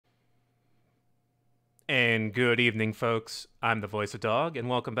And good evening, folks. I'm the voice of dog, and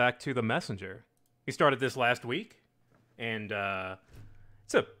welcome back to The Messenger. We started this last week, and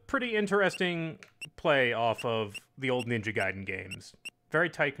it's a pretty interesting play off of the old Ninja Gaiden games. Very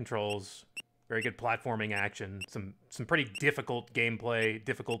tight controls, very good platforming action, some pretty difficult gameplay,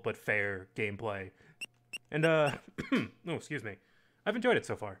 difficult but fair gameplay. And, oh, excuse me. I've enjoyed it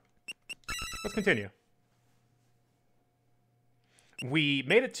so far. Let's continue. We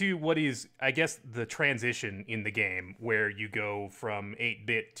made it to what is, I guess, the transition in the game, where you go from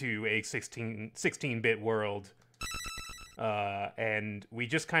 8-bit to a 16-bit world. And we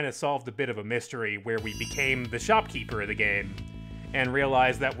just kind of solved a bit of a mystery where we became the shopkeeper of the game and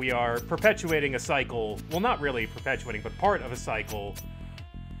realized that we are perpetuating a cycle, well, not really perpetuating, but part of a cycle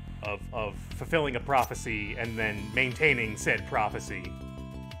of fulfilling a prophecy and then maintaining said prophecy.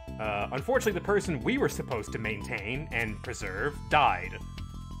 Unfortunately, the person we were supposed to maintain and preserve died.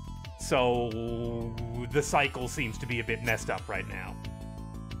 So the cycle seems to be a bit messed up right now.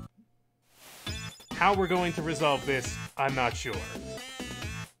 How we're going to resolve this, I'm not sure.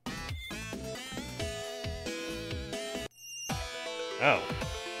 Oh.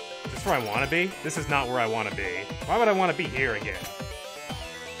 Is this where I want to be? This is not where I want to be. Why would I want to be here again?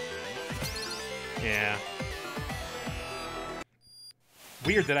 Yeah.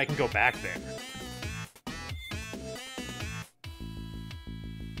 Weird that I can go back there.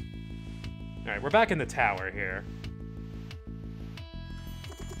 Alright, we're back in the tower here.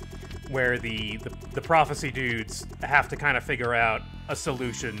 Where the prophecy dudes have to kind of figure out a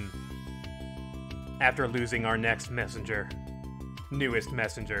solution after losing our next messenger. Newest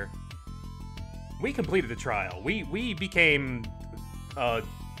messenger. We completed the trial. We became a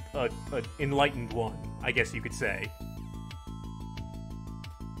enlightened one, I guess you could say.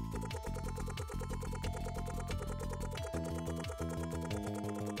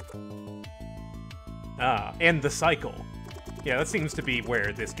 Ah, and the cycle. Yeah, that seems to be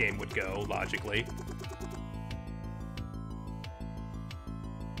where this game would go, logically.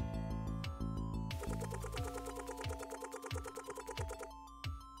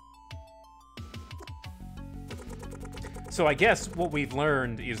 So I guess what we've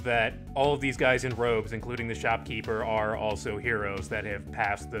learned is that all of these guys in robes, including the shopkeeper, are also heroes that have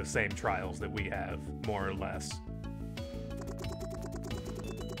passed the same trials that we have, more or less.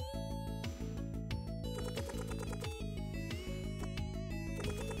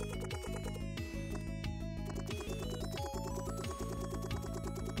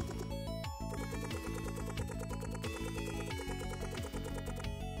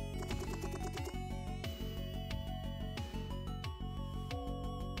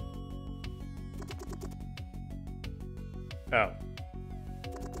 Oh.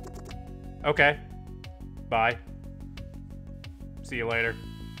 Okay. Bye. See you later.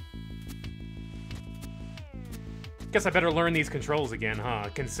 Guess I better learn these controls again, huh?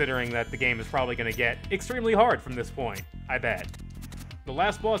 Considering that the game is probably gonna get extremely hard from this point. I bet. The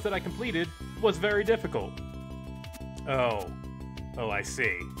last boss that I completed was very difficult. Oh. Oh, I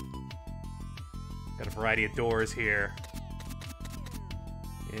see. Got a variety of doors here.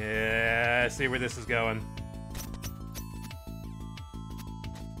 Yeah, I see where this is going.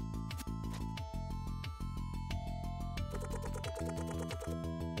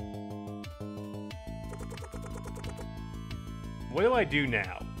 What do I do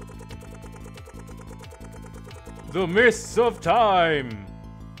now? The mists of time!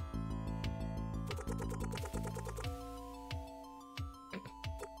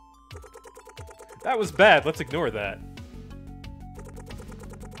 That was bad, let's ignore that.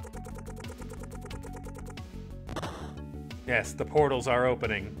 Yes, the portals are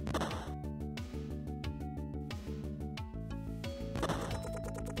opening.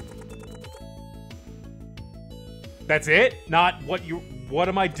 That's it? Not what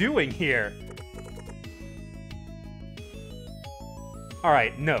am I doing here?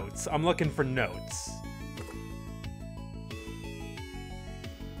 Alright, notes. I'm looking for notes.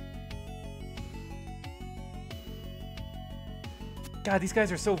 God, these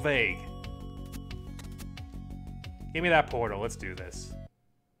guys are so vague. Give me that portal, let's do this.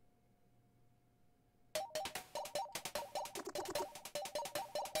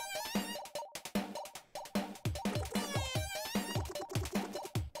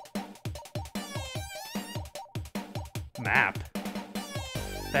 Map?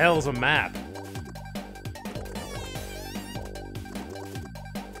 The hell's a map?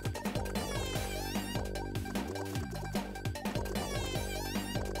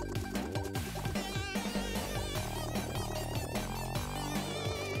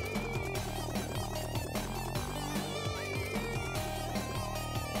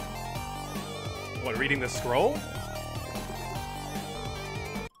 What, reading the scroll?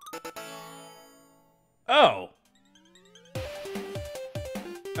 Oh.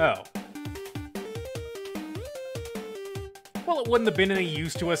 Oh. Well, it wouldn't have been any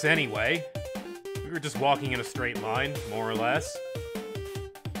use to us anyway. We were just walking in a straight line, more or less.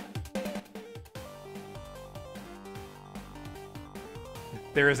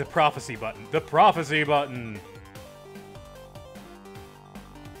 There is a prophecy button. The prophecy button!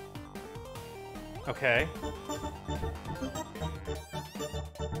 Okay.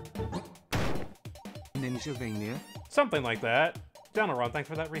 Ninjavania? Something like that. Down-a-run, thanks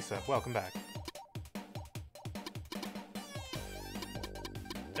for that reset. Welcome back.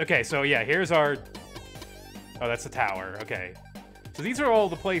 Okay, so yeah, here's our... Oh, that's the tower. Okay. So these are all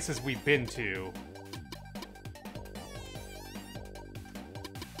the places we've been to.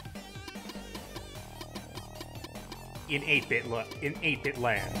 In 8-bit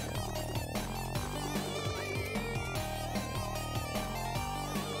land.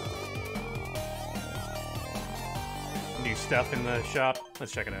 New stuff in the shop.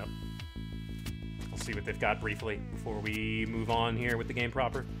 Let's check it out. We'll see what they've got briefly before we move on here with the game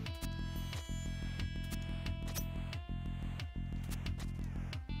proper.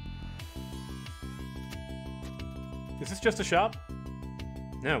 Is this just a shop?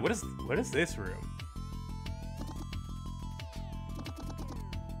 No, what is this room?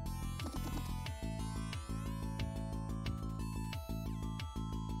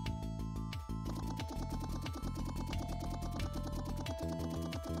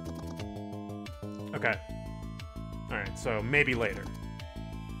 Okay. Alright, so maybe later.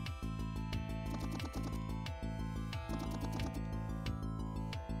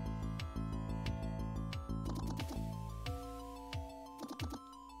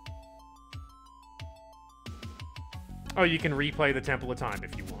 Oh, you can replay the Temple of Time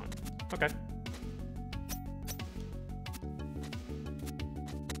if you want. Okay.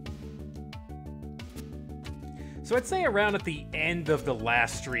 So I'd say around at the end of the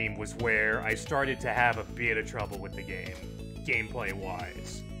last stream was where I started to have a bit of trouble with the game,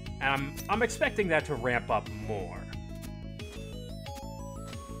 gameplay-wise. And I'm expecting that to ramp up more.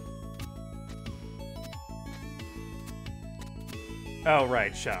 Oh,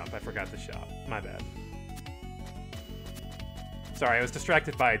 right, shop. I forgot the shop. My bad. Sorry, I was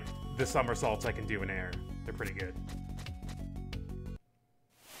distracted by the somersaults I can do in air. They're pretty good.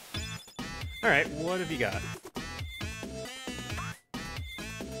 Alright, what have you got?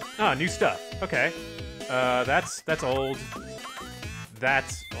 Ah, new stuff. Okay. That's old.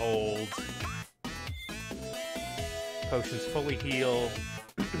 That's old. Potions fully heal.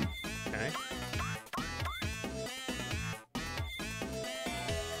 Okay.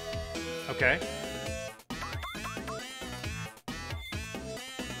 Okay.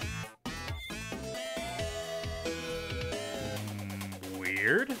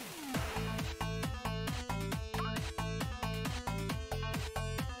 Weird.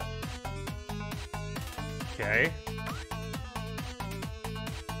 Okay.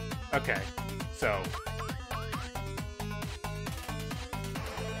 Okay. So.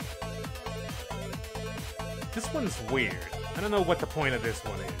 This one's weird. I don't know what the point of this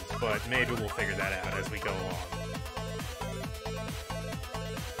one is, but maybe we'll figure that out as we go along.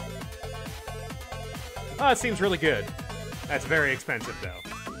 Oh, it seems really good. That's very expensive, though.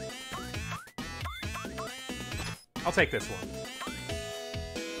 I'll take this one.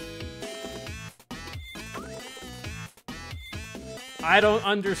 I don't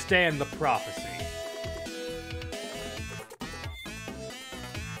understand the prophecy.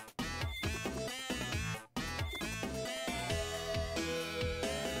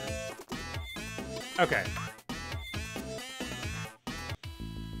 Okay.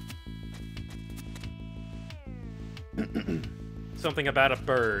 Something about a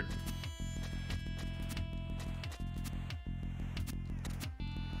bird.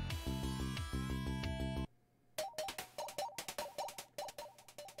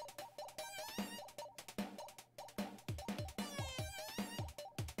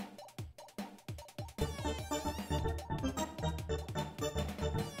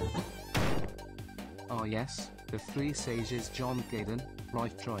 Oh yes, the three sages John Gaydon,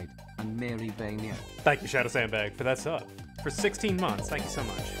 Roythroyd, and Mary Vania. Thank you, Shadow Sandbag, for that sub. For 16 months, thank you so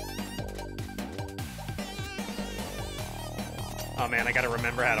much. Oh man, I gotta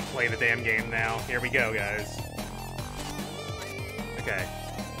remember how to play the damn game now. Here we go, guys. Okay.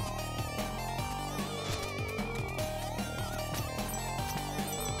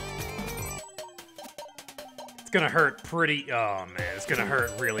 It's gonna hurt pretty... Oh man, it's gonna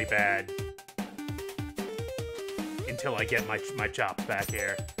hurt really bad. Until I get my chops back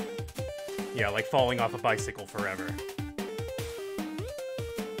here. Yeah, like falling off a bicycle forever.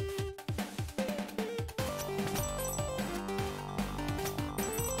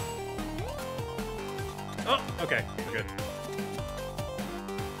 Oh, okay, we're good.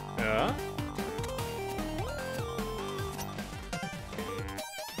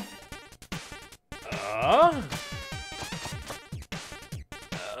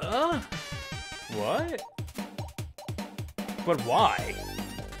 What? But why?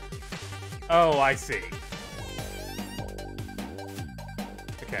 Oh, I see.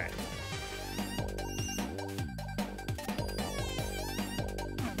 Okay.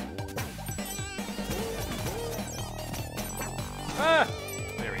 Ah!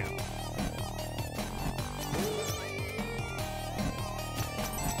 There we go.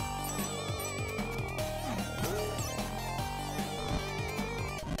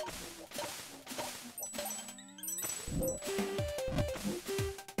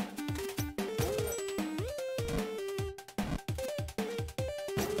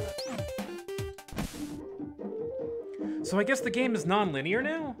 So I guess the game is non-linear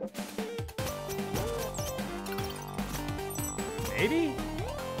now? Maybe?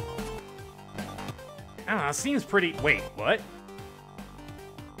 I don't know, it seems pretty... Wait, what?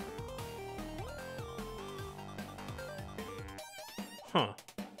 Huh.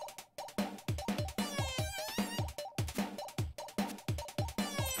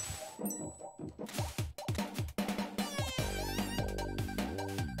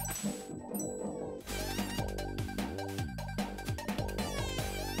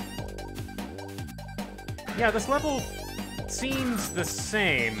 Yeah, this level seems the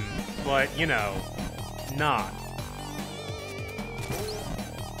same, but, you know, not.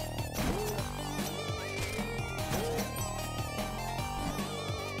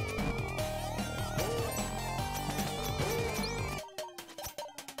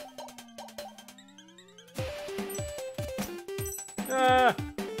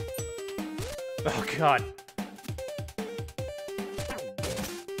 Oh, God.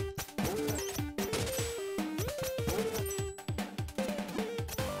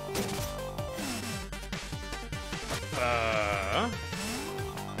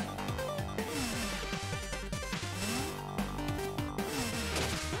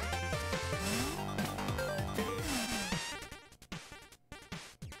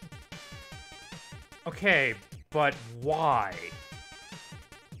 Okay, but why?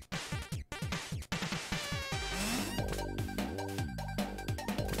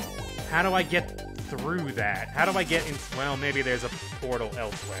 How do I get through that? How do I get in? Well, maybe there's a portal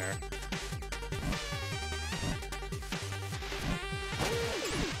elsewhere.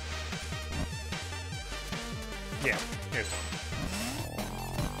 Yeah, here's one.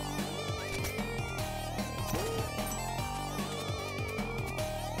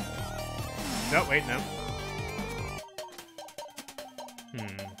 No, wait, no.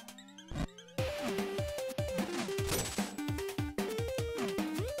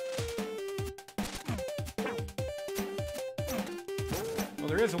 Well,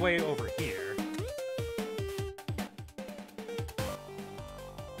 there is a way over here.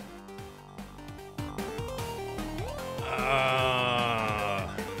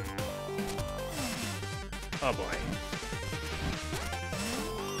 Oh boy.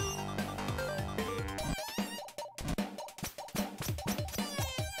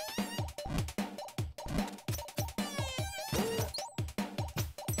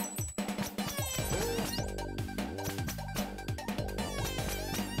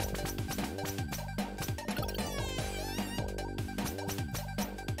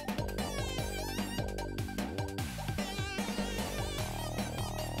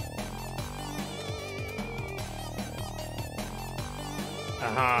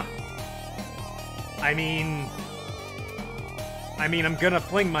 Uh-huh. I mean, I'm gonna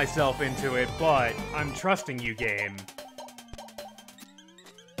fling myself into it, but I'm trusting you, game.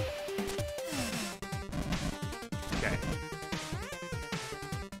 Okay.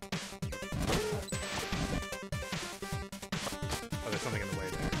 Oh, there's something in the way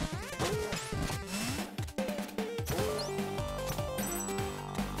there.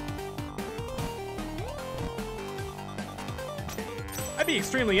 I'd be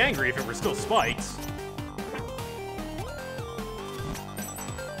extremely angry if it were still spikes.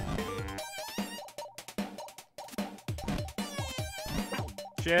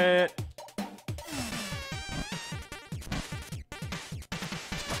 Shit.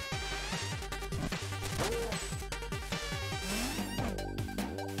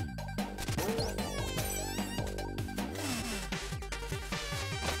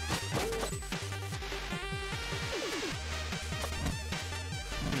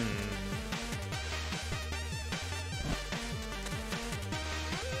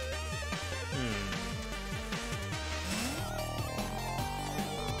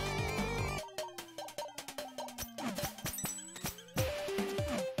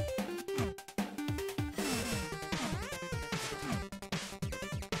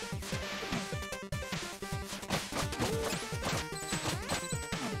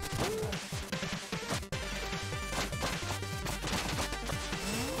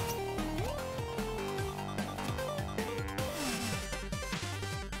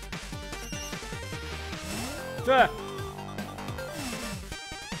 Ah!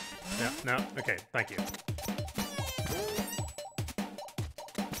 No, no. Okay, thank you.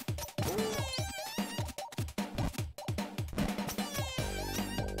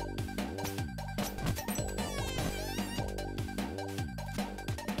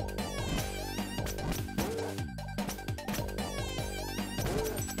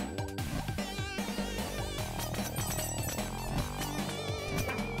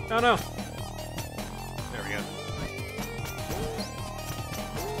 Oh no! There we go.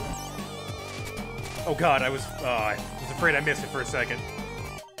 Oh god, I was afraid I missed it for a second.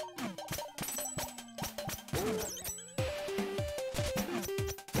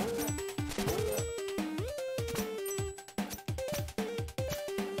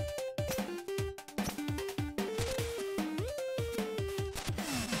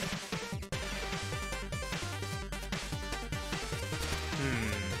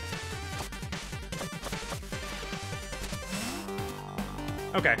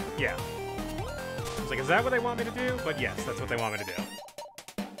 Okay, yeah. I was like, is that what they want me to do? But yes, that's what they want me to do.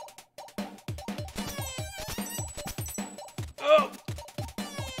 Oh!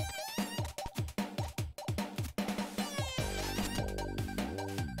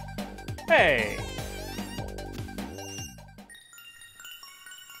 Hey!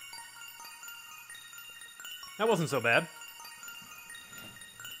 That wasn't so bad.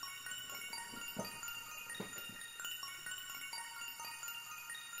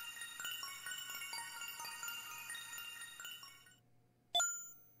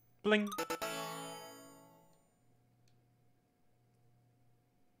 Bling.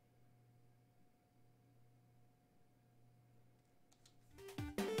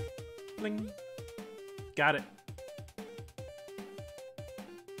 Bling. Got it.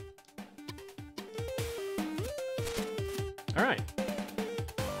 All right.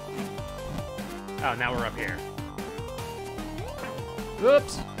 Oh, now we're up here.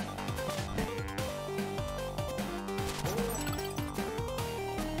 Oops.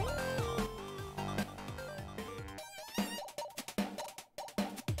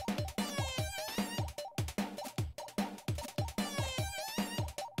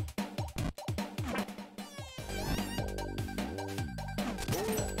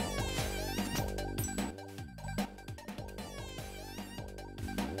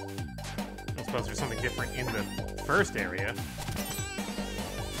 I suppose there's something different in the first area.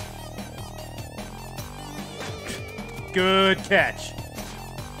 Good catch.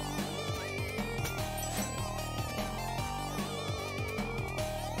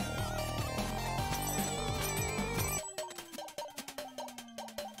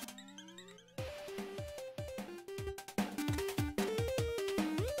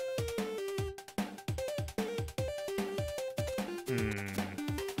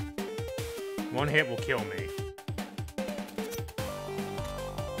 One hit will kill me.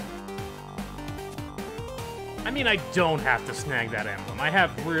 I mean, I don't have to snag that emblem. I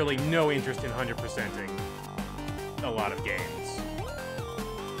have really no interest in 100%ing a lot of games.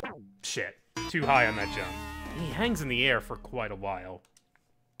 Shit. Too high on that jump. He hangs in the air for quite a while.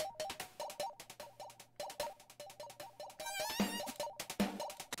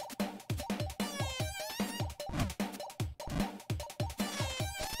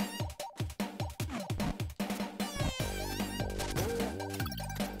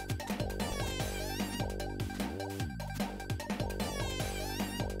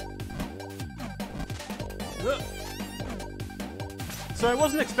 So I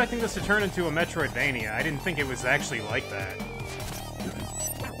wasn't expecting this to turn into a Metroidvania. I didn't think it was actually like that.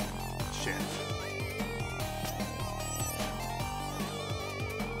 Shit.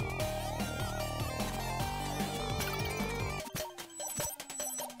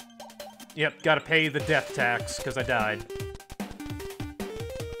 Yep, gotta pay the death tax, because I died.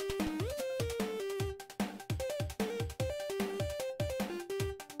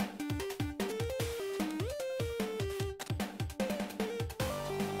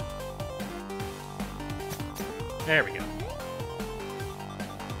 There we go.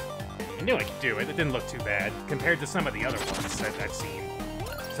 I knew I could do it. It didn't look too bad compared to some of the other ones that I've seen.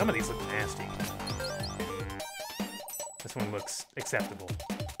 Some of these look nasty. This one looks acceptable.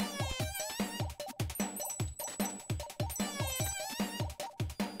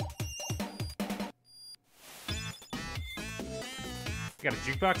 You got a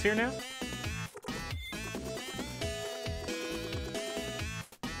jukebox here now?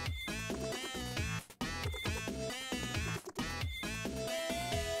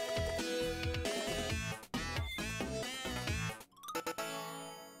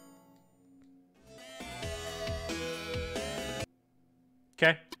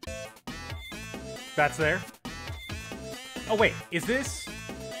 Okay. That's there. Oh, wait, is this...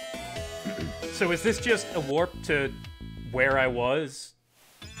 So is this just a warp to where I was?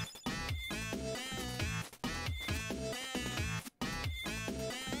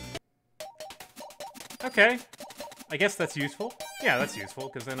 Okay. I guess that's useful. Yeah, that's useful,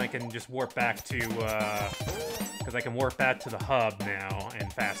 because then I can just warp back to, because I can warp back to the hub now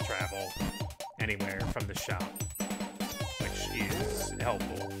and fast travel anywhere from the shop, which is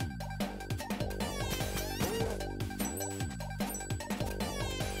helpful.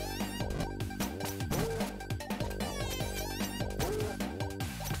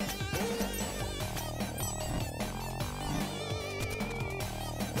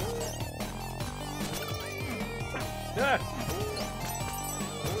 Ah.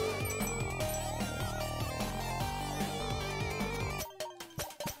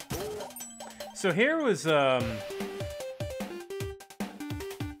 So here was, isn't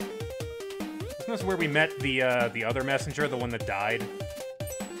this where we met the other messenger, the one that died?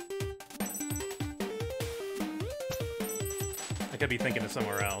 I could be thinking of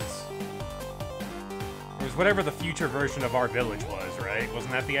somewhere else. It was whatever the future version of our village was, right?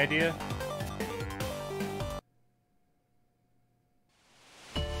 Wasn't that the idea?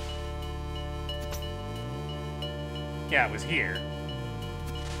 Yeah, it was here.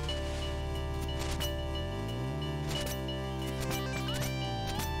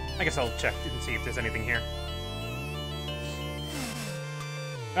 I guess I'll check and see if there's anything here.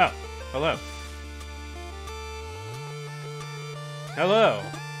 Oh, hello. Hello.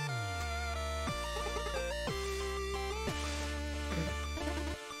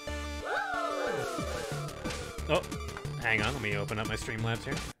 Oh, hang on, let me open up my Streamlabs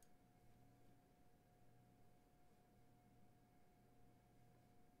here.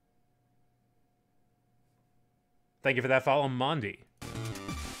 Thank you for that follow, Mondi.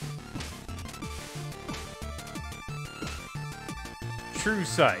 True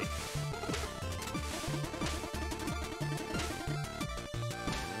sight.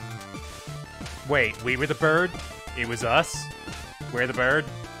 Wait, we were the bird? It was us? We're the bird?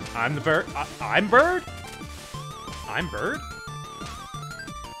 I'm the bird? I'm bird? I'm bird?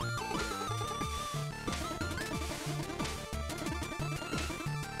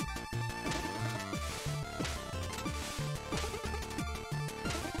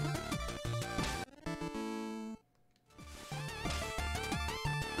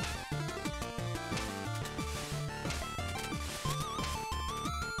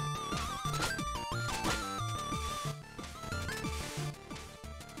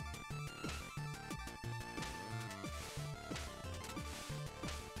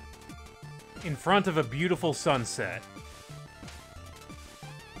 In front of a beautiful sunset.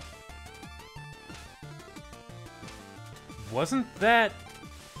 Wasn't that...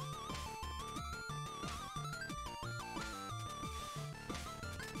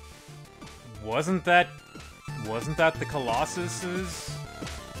 Wasn't that the Colossus's?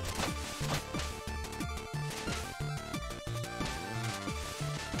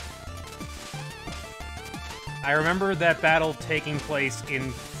 I remember that battle taking place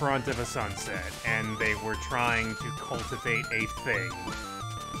in front of a sunset, and they were trying to cultivate a thing.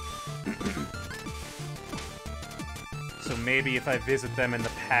 So maybe if I visit them in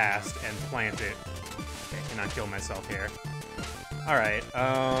the past and plant it... Okay, I cannot kill myself here. Alright,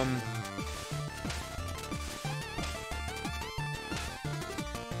 Alright.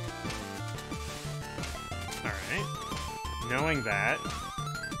 Knowing that...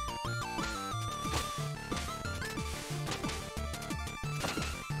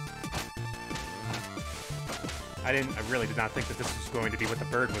 I really did not think that this was going to be what the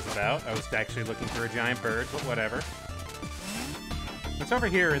bird was about. I was actually looking for a giant bird, but whatever. It's over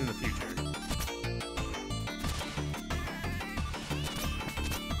here in the future.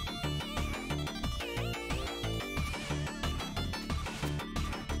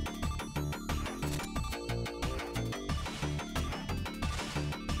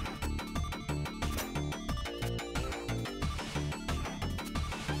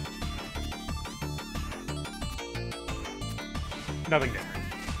 Nothing different.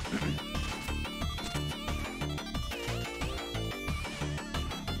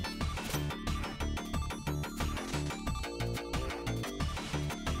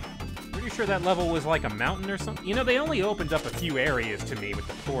 Pretty sure that level was like a mountain or something. You know, they only opened up a few areas to me with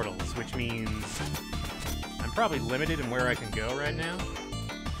the portals, which means I'm probably limited in where I can go right now.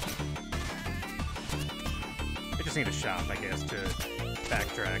 I just need a shop, I guess, to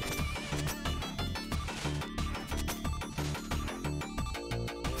backtrack.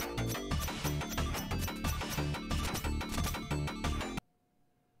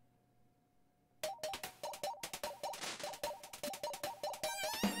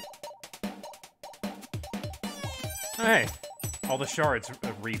 Hey, all the shards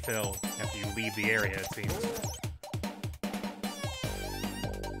refill after you leave the area, it seems.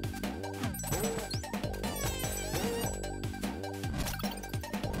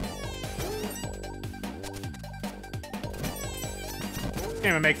 It's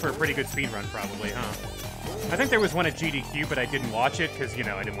gonna make for a pretty good speedrun, probably, huh? I think there was one at GDQ, but I didn't watch it, because, you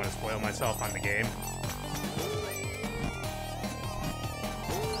know, I didn't want to spoil myself on the game.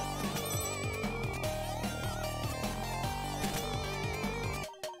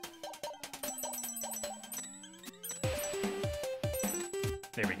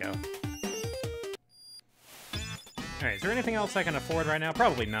 There we go. Alright, is there anything else I can afford right now?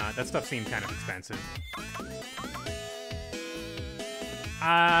 Probably not. That stuff seemed kind of expensive.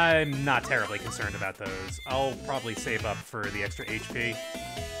 I'm not terribly concerned about those. I'll probably save up for the extra HP.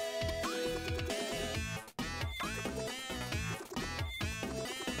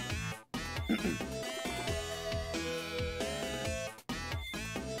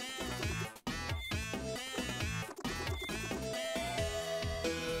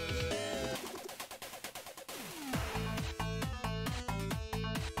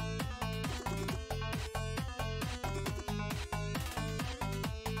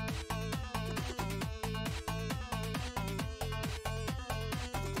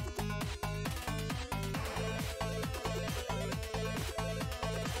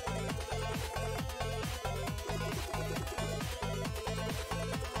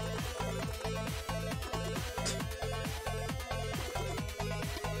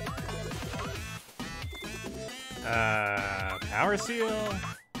 Power seal.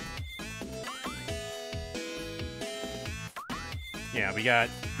 Yeah, we got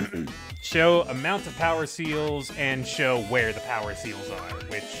show amount of power seals and show where the power seals are,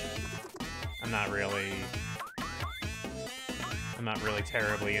 which I'm not really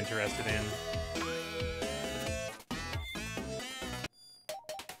terribly interested in.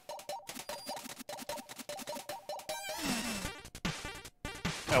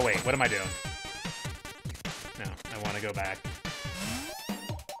 Oh wait, what am I doing? No, I want to go back.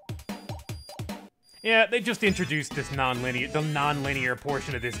 Yeah, they just introduced this the non-linear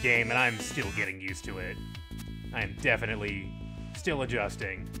portion of this game, and I'm still getting used to it. I am definitely still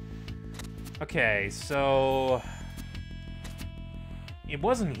adjusting. Okay, so it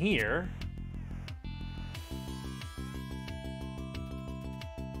wasn't here.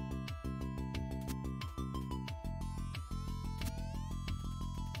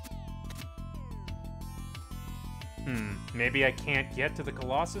 Maybe I can't get to the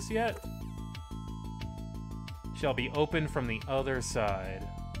Colossus yet? Shall be open from the other side.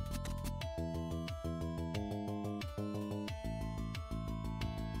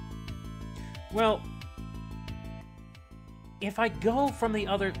 Well, if I go from the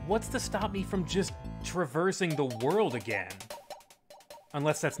other... What's to stop me from just traversing the world again?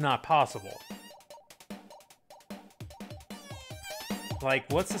 Unless that's not possible.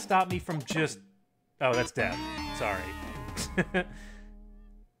 Like, what's to stop me from just... Oh, that's death. Sorry.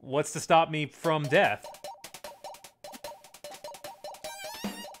 What's to stop me from death?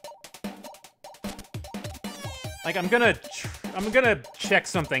 Like, I'm gonna check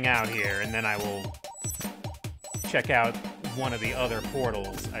something out here, and then I will check out one of the other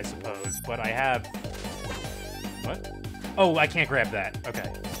portals, I suppose. But I have... What? Oh, I can't grab that.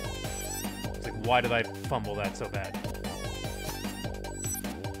 Okay. It's like, why did I fumble that so bad?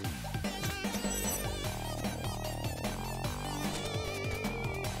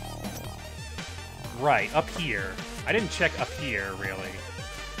 Right, up here. I didn't check up here, really.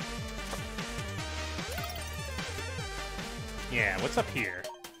 Yeah, what's up here?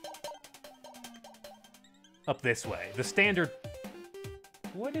 Up this way. The standard...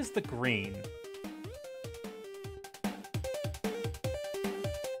 What is the green?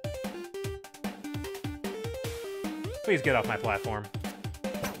 Please get off my platform.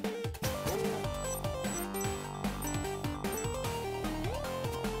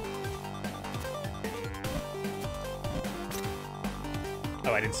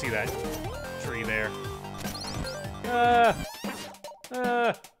 Oh, I didn't see that tree there.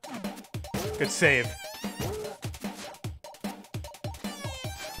 Good save.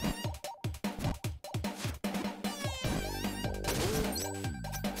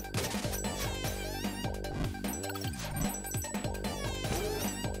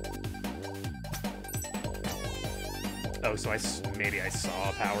 Oh, so maybe I saw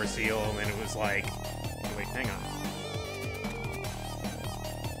a power seal and then it was like... Wait, hang on.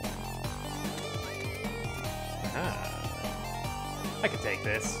 I could take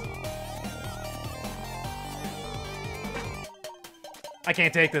this. I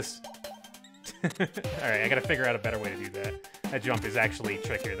can't take this. Alright, I gotta figure out a better way to do that. That jump is actually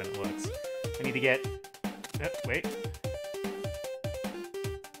trickier than it looks. I need to get... wait.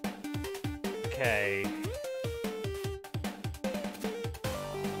 Okay.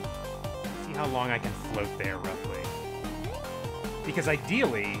 See how long I can float there, roughly. Because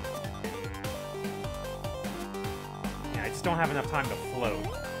ideally... yeah, I just don't have enough time to float.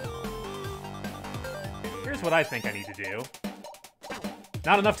 Here's what I think I need to do.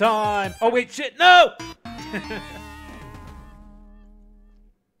 Not enough time! Oh, wait, shit, no!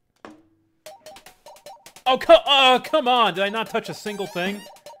 Oh, come on! Did I not touch a single thing?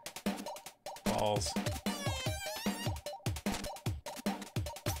 Balls.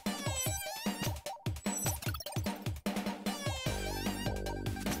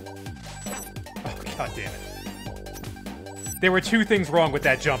 Oh, god damn it. There were two things wrong with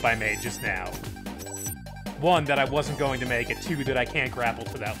that jump I made just now. One, that I wasn't going to make it. Two, that I can't grapple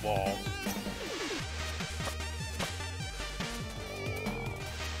to that wall.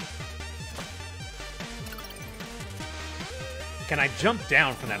 Can I jump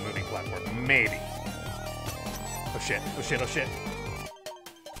down from that moving platform? Maybe. Oh shit, oh shit, oh shit.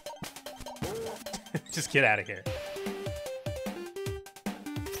 Just get out of here.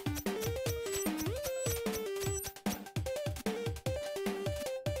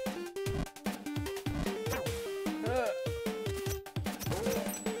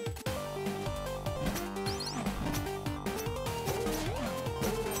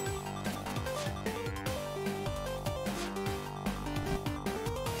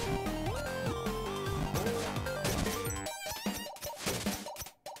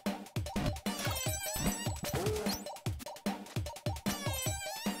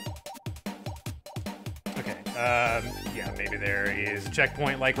 Yeah, maybe there is a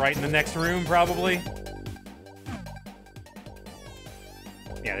checkpoint, like, right in the next room, probably.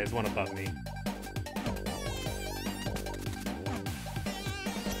 Yeah, there's one above me.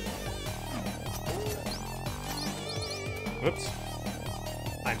 Whoops.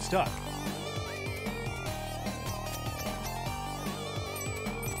 I'm stuck.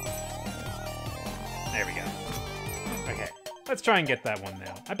 There we go. Okay, let's try and get that one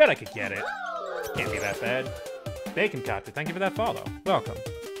now. I bet I could get it. Can't be that bad. Bacon Copter, thank you for that follow. Welcome.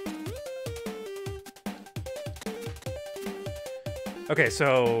 Okay,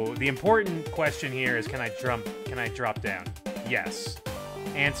 so the important question here is, can I drop down? Yes.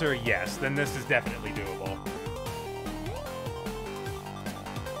 Answer, yes. Then this is definitely doable.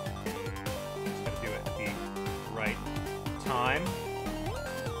 Just gotta do it at the right time.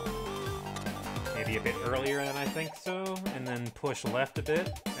 Maybe a bit earlier than I think so, and then push left a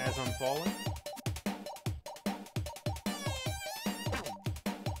bit as I'm falling.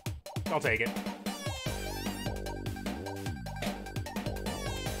 I'll take it.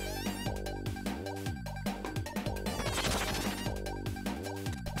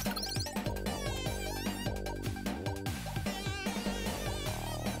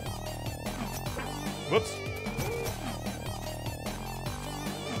 Whoops.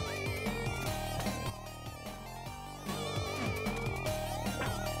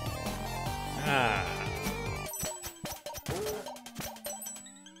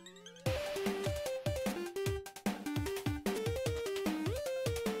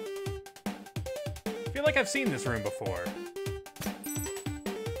 I feel like I've seen this room before.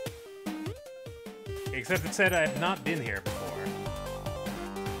 Except it said I have not been here before.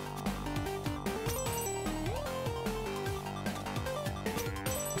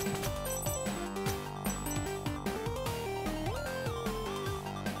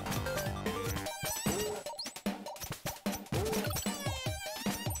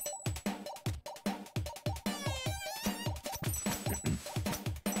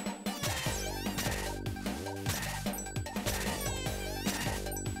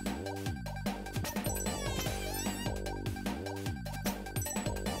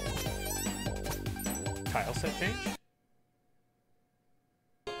 Tile set change?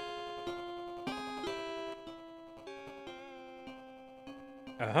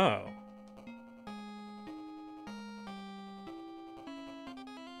 Oh.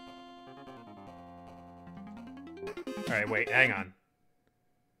 Alright, wait, hang on.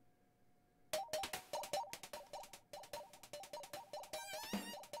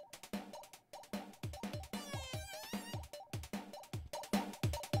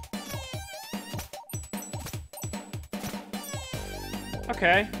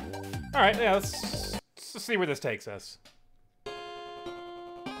 Okay. Alright, yeah, let's see where this takes us.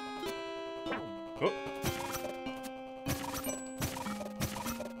 Oh.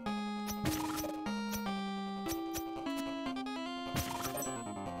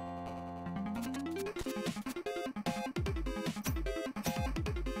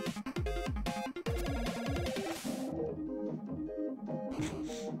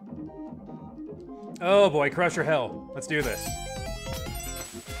 Oh boy, Crusher Hell. Let's do this.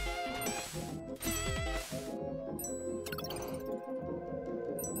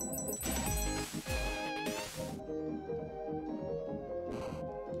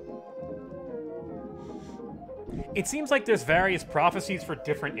 It seems like there's various prophecies for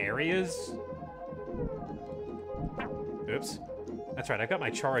different areas. Oops. That's right, I've got my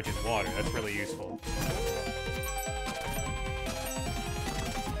charge in water. That's really useful.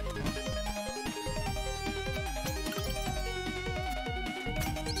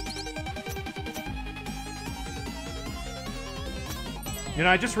 You know,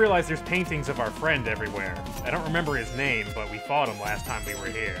 I just realized there's paintings of our friend everywhere. I don't remember his name, but we fought him last time we were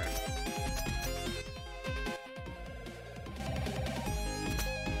here.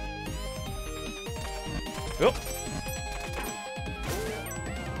 Oh.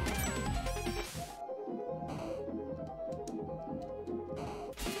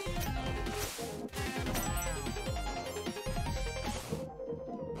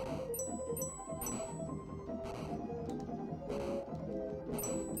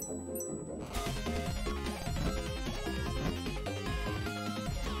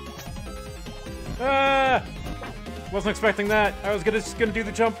 Ah! Wasn't expecting that. I was just gonna do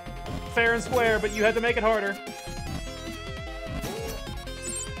the jump fair and square, but you had to make it harder.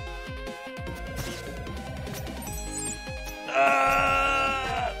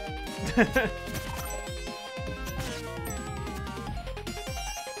 Ah!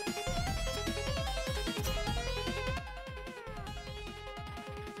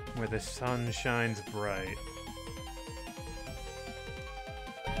 Where the sun shines bright.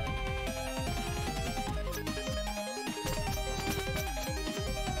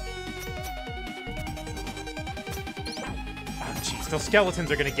 Those skeletons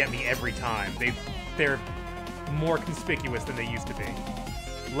are gonna get me every time. They're more conspicuous than they used to be.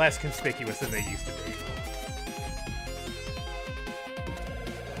 Less conspicuous than they used to be.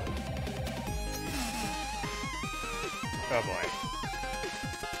 Oh boy.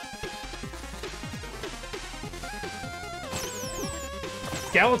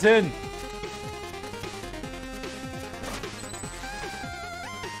 Skeleton!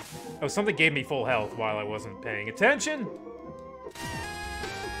 Oh, something gave me full health while I wasn't paying attention.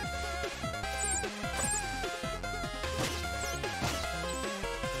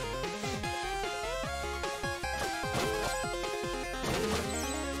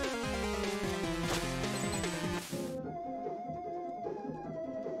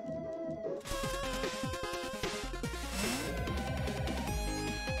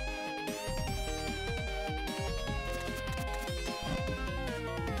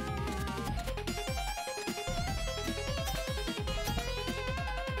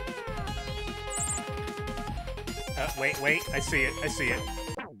 Wait, I see it.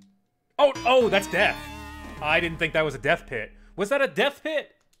 Oh, that's death. I didn't think that was a death pit. Was that a death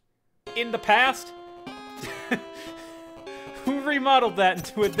pit? In the past? Who remodeled that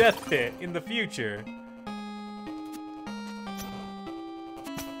into a death pit in the future?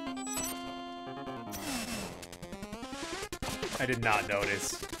 I did not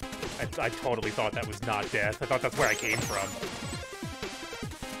notice. I totally thought that was not death. I thought that's where I came from.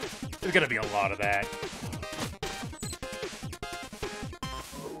 There's gonna be a lot of that.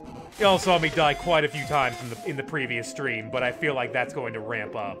 Y'all saw me die quite a few times in the previous stream, but I feel like that's going to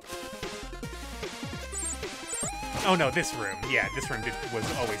ramp up. Oh no, this room. Yeah, this room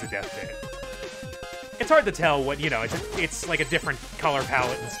was always a death pit. It's hard to tell what, you know, it's like a different color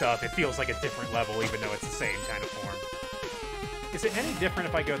palette and stuff. It feels like a different level, even though it's the same kind of form. Is it any different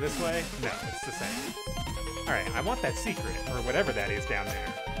if I go this way? No, it's the same. Alright, I want that secret, or whatever that is down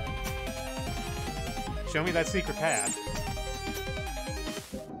there. Show me that secret path.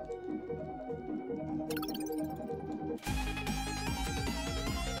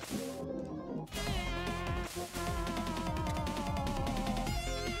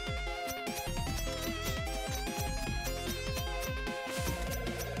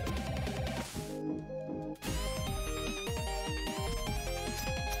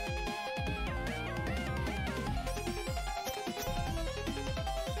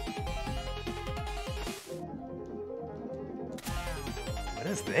 What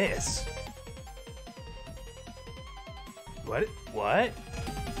is this? What?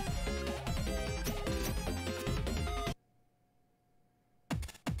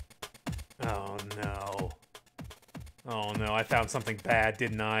 Oh no. Oh no, I found something bad,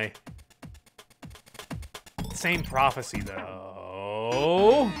 didn't I? Same prophecy,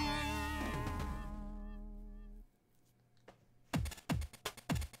 though.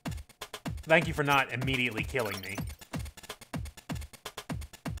 Thank you for not immediately killing me.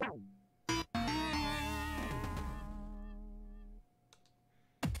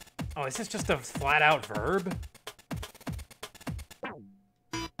 Oh, is this just a flat-out verb?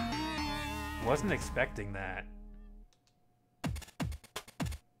 Wasn't expecting that.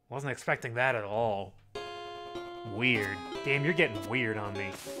 Wasn't expecting that at all. Weird. Game, you're getting weird on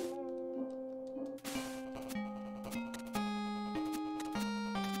me.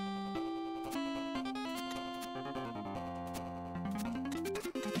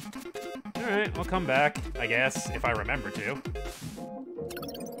 Alright, I'll come back, I guess, if I remember to.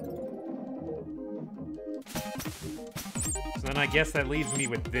 So then I guess that leaves me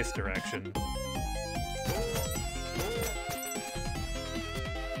with this direction.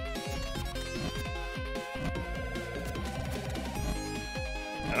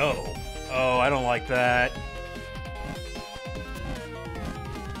 Oh. Oh, I don't like that.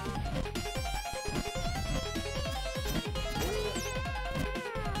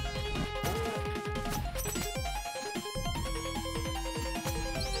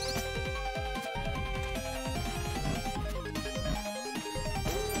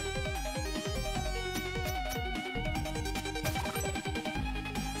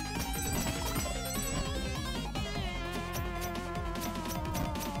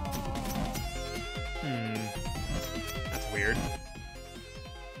 That's weird.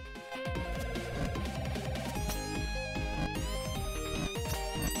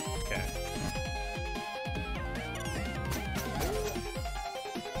 Okay.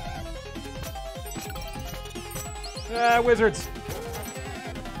 Ah, wizards!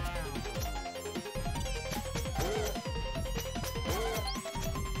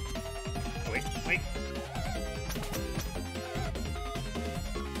 Wait, wait.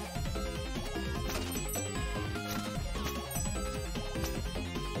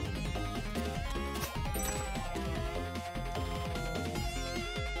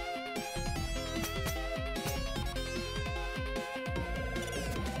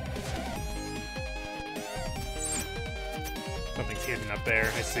 Something's hidden up there.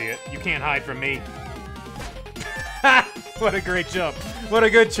 I see it. You can't hide from me. Ha! What a great jump. What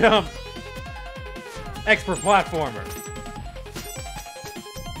a good jump. Expert platformer.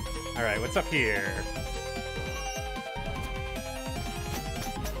 Alright, what's up here?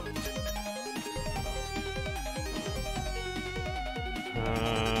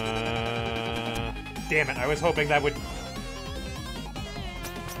 Damn it, I was hoping that would...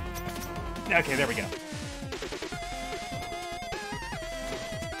 Okay, there we go.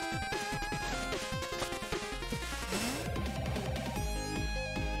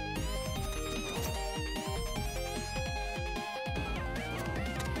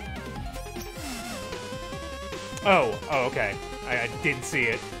 Oh, okay. I didn't see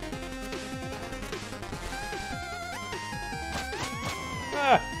it.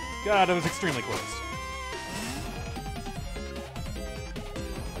 Ah, God, it was extremely close.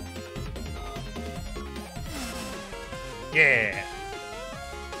 Yeah.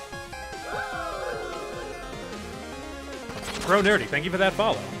 Bro Nerdy, thank you for that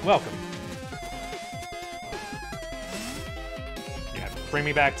follow. Welcome. Yeah, bring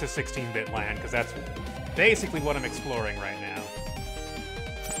me back to 16-bit land, because that's basically what I'm exploring right now.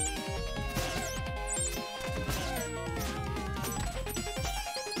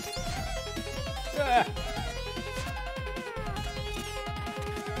 Ah.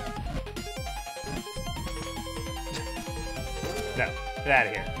 No, get out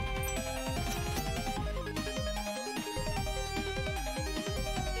of here.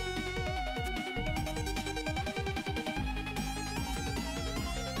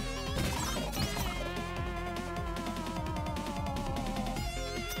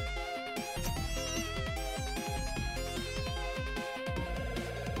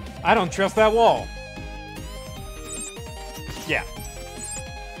 I don't trust that wall. Yeah.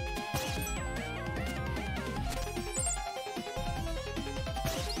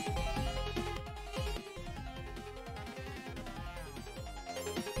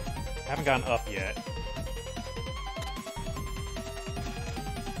 Haven't gone up yet.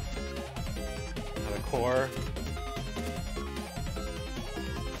 Another core.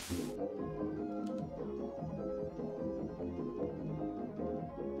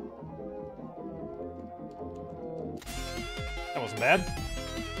 That wasn't bad.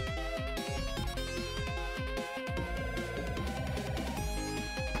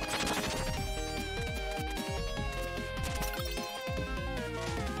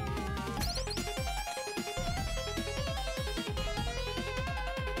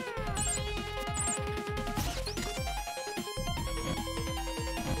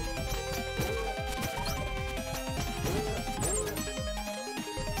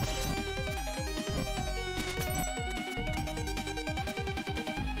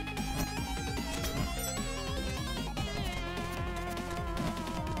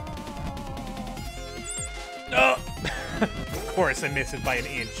 Oh! Of course I miss it by an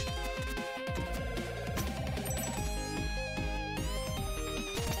inch.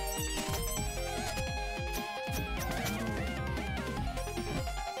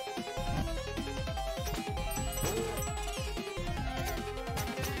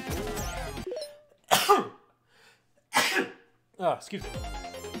 Oh, excuse me.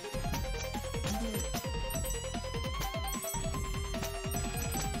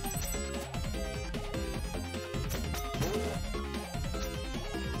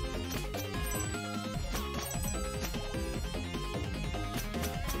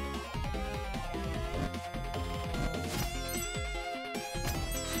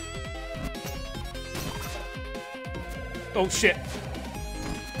 Oh, shit.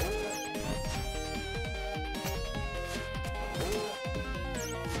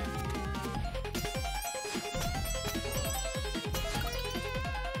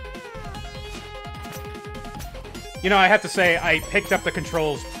 You know, I have to say, I picked up the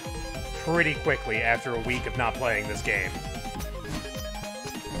controls pretty quickly after a week of not playing this game.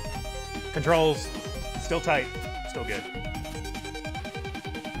 Controls, still tight, still good.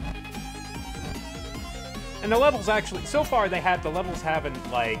 And the levels actually, so far the levels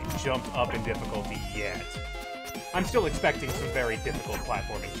haven't, like, jumped up in difficulty yet. I'm still expecting some very difficult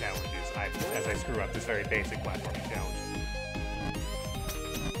platforming challenges as I screw up this very basic platforming challenge.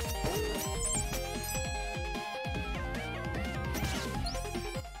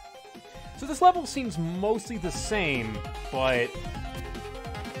 So this level seems mostly the same, but...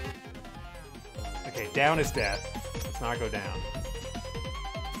 Okay, down is death. Let's not go down.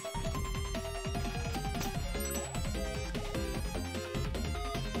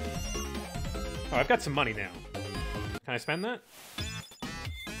 Oh, I've got some money now. Can I spend that?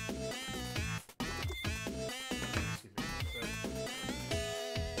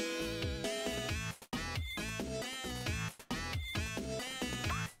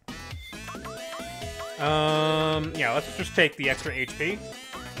 Yeah, let's just take the extra HP.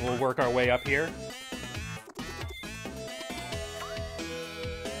 And we'll work our way up here.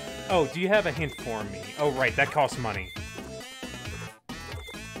 Oh, do you have a hint for me? Oh, right, that costs money.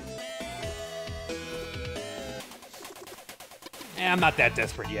 I'm not that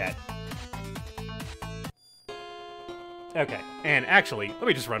desperate yet. Okay, and actually, let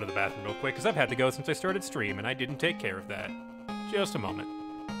me just run to the bathroom real quick, because I've had to go since I started stream, and I didn't take care of that. Just a moment.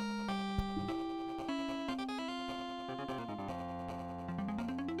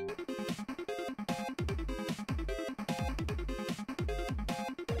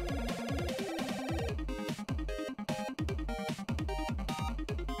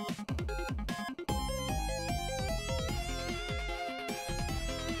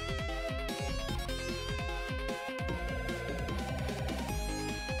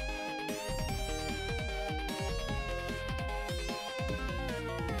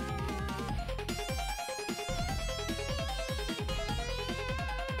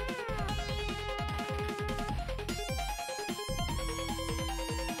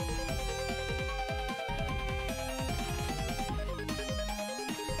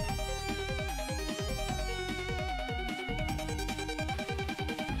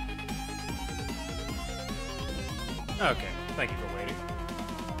 Okay, thank you for waiting.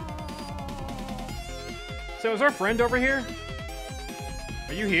 So is our friend over here?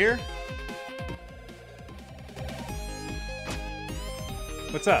 Are you here?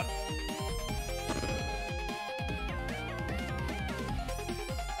 What's up?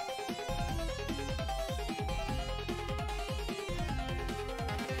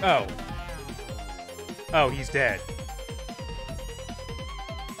 Oh. Oh, he's dead.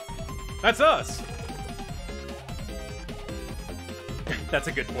 That's us! That's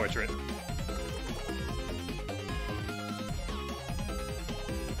a good portrait.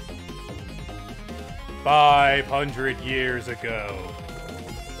 "500 years ago."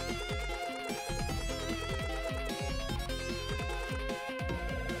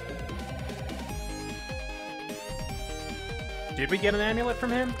 Did we get an amulet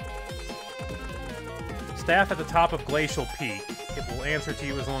from him? Staff at the top of Glacial Peak. It will answer to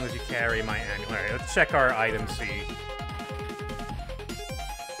you as long as you carry my amulet. Alright, let's check our item C.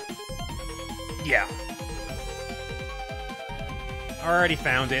 Yeah. Already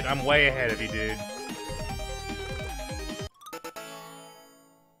found it. I'm way ahead of you, dude.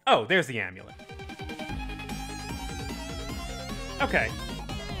 Oh, there's the amulet. Okay.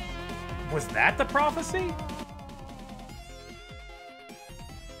 Was that the prophecy?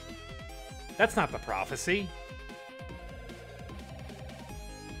 That's not the prophecy.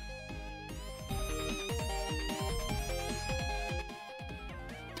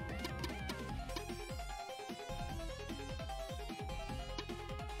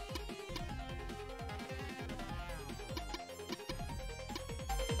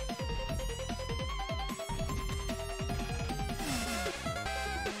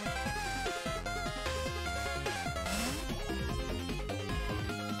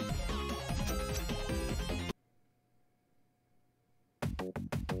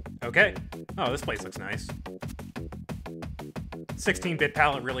 Okay. Oh, this place looks nice. 16-bit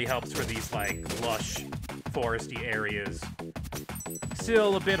palette really helps for these, like, lush, foresty areas.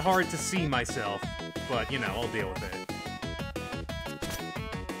 Still a bit hard to see myself, but, you know, I'll deal with it.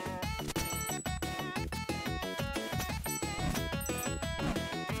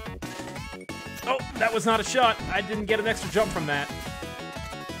 Oh, that was not a shot. I didn't get an extra jump from that.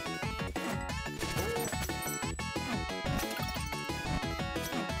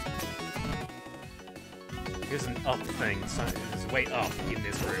 There's an up thing. So there's a way up in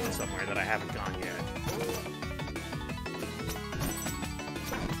this room somewhere that I haven't gone yet.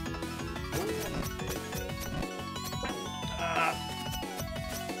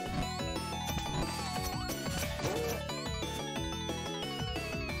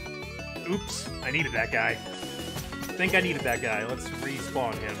 Oops, I needed that guy. I think I needed that guy. Let's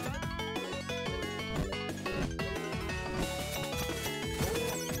respawn him.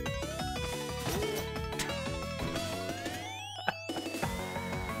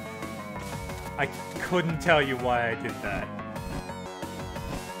 I couldn't tell you why I did that.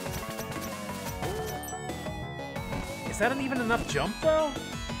 Is that an even enough jump, though?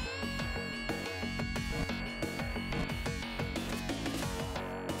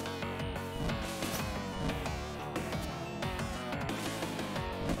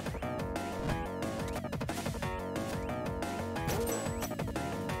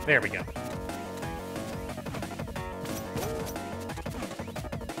 There we go.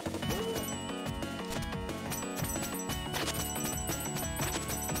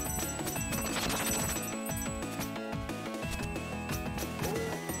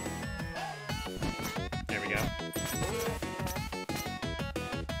 There we go.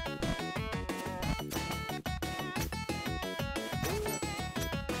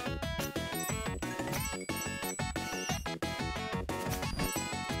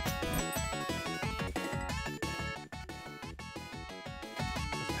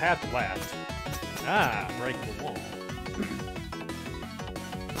 Path left. Ah, break the wall.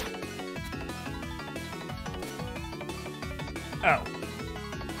 Oh.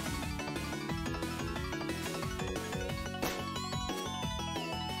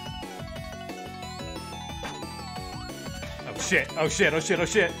 Oh shit, oh shit, oh shit, oh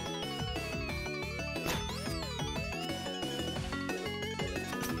shit.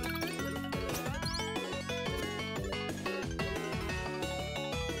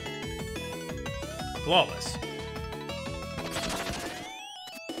 Flawless.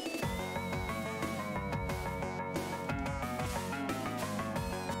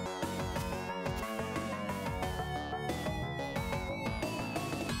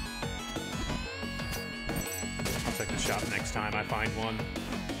 I'll take the shot next time I find one.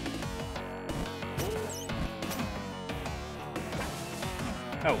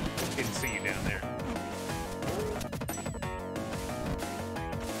 Oh, didn't see you down there.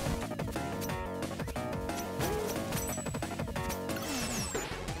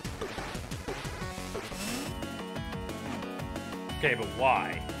 Okay, but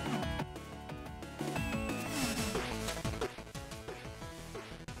why?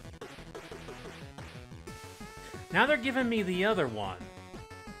 Now they're giving me the other one.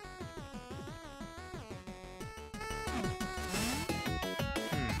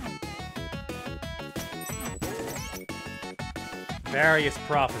 Various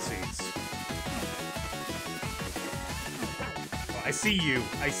prophecies. Oh, I see you.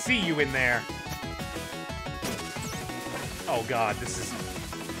 I see you in there. Oh god, this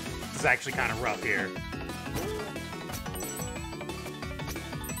is actually kind of rough here.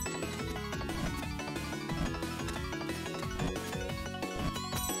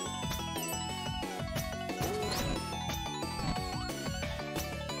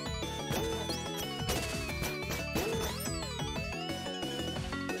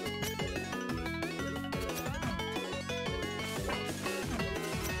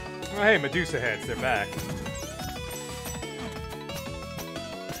 Oh, hey, Medusa heads, they're back.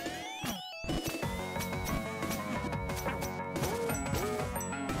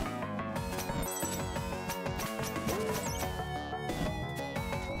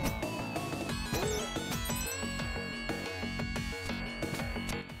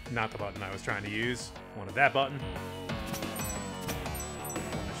 Not the button I was trying to use. Wanted that button.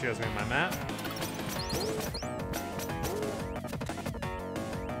 It shows me my map.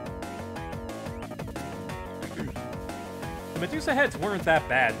 The Medusa heads weren't that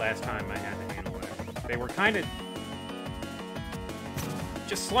bad last time I had to handle it. They were kind of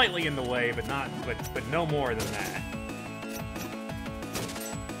just slightly in the way, but not, but no more than that.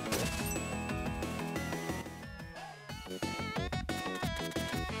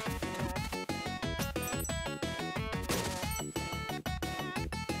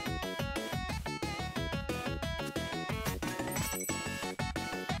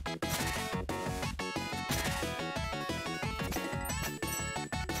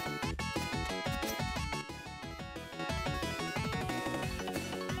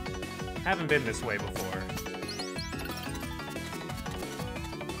 Haven't been this way before.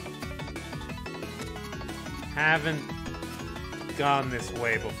 Haven't gone this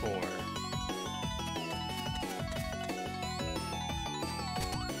way before.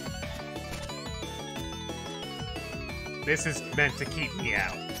 This is meant to keep me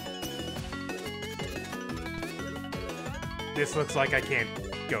out. This looks like I can't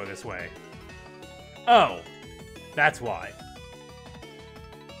go this way. Oh, that's why.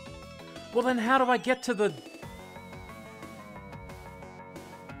 Well, then how do I get to the...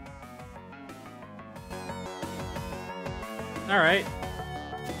 Alright.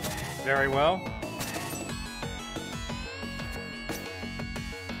 Very well.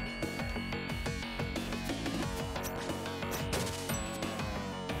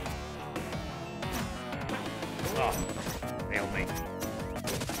 Oh, nailed me.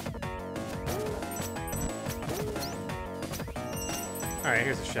 Alright,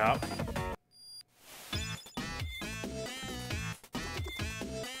 here's a shop.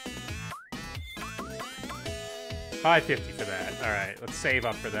 $5.50 for that. Alright, let's save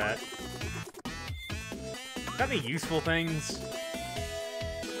up for that. Got any useful things?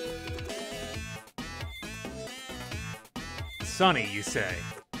 Sunny, you say?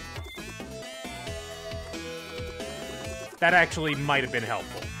 That actually might have been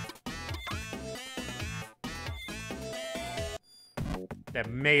helpful.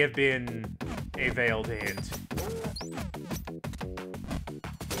 That may have been a veiled hint.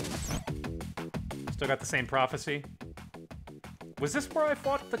 Still got the same prophecy. Was this where I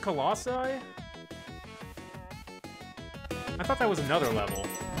fought the Colossi? I thought that was another level.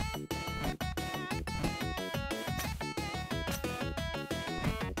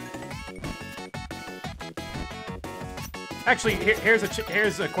 Actually, here's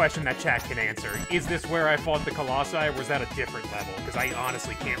a question that chat can answer. Is this where I fought the Colossi, or was that a different level? Because I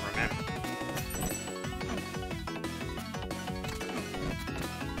honestly can't remember.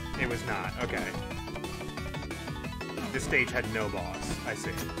 It was not. Okay. This stage had no boss. I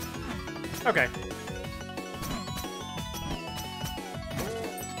see. Okay.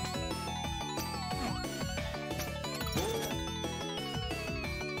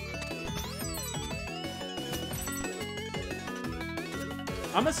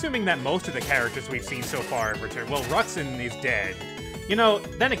 I'm assuming that most of the characters we've seen so far have returned. Well, Ruxin is dead. You know,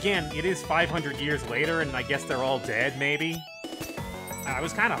 then again, it is 500 years later, and I guess they're all dead, maybe? I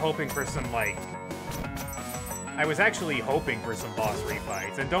was kind of hoping for some, like... I was actually hoping for some boss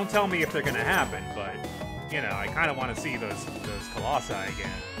refights, and don't tell me if they're gonna happen, but, you know, I kind of want to see those Colossi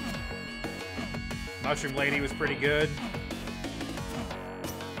again. Mushroom Lady was pretty good.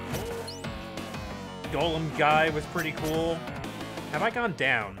 Golem guy was pretty cool. Have I gone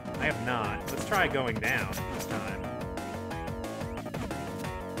down? I have not. Let's try going down this time.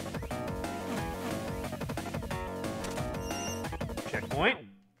 Checkpoint.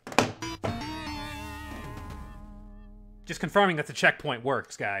 Just confirming that the checkpoint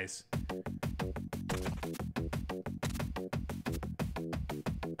works, guys.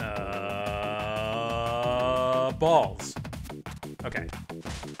 Balls. Okay.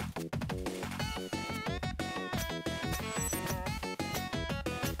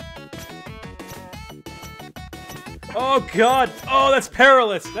 Oh god! Oh, that's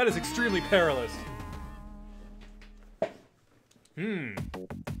perilous! That is extremely perilous.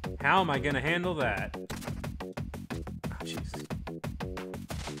 How am I gonna handle that? Oh, jeez.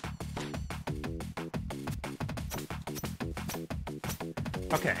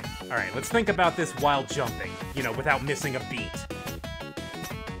 Okay, alright, let's think about this while jumping. You know, without missing a beat.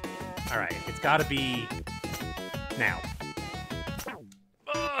 Alright, it's gotta be... now.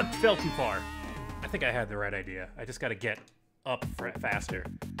 Oh, it fell too far. I think I had the right idea. I just gotta get up faster.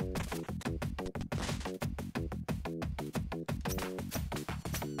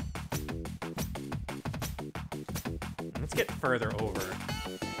 Let's get further over.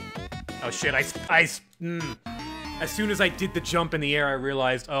 Oh shit, as soon as I did the jump in the air, I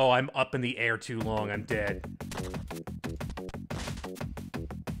realized, oh, I'm up in the air too long, I'm dead.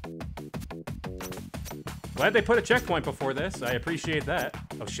 Glad they put a checkpoint before this, I appreciate that.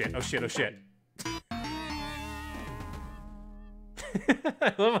 Oh shit, oh shit, oh shit.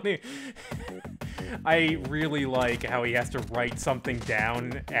 I love when I really like how he has to write something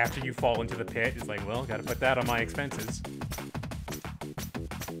down after you fall into the pit. It's like, well, gotta put that on my expenses.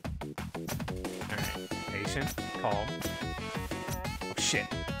 Alright, patient, calm. Oh, shit.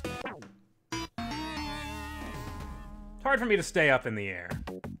 It's hard for me to stay up in the air.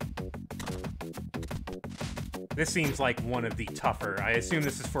 This seems like one of the tougher. I assume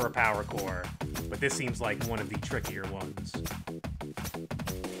this is for a power core, but this seems like one of the trickier ones.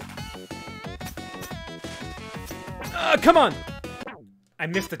 Come on! I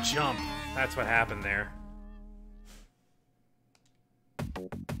missed the jump. That's what happened there.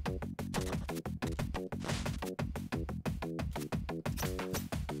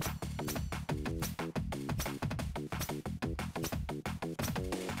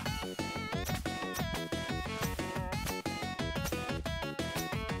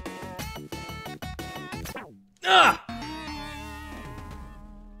 Ah!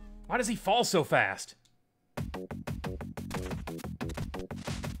 Why does he fall so fast?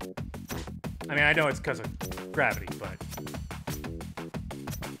 I mean, I know it's because of gravity, but...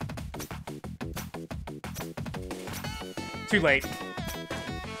 Too late.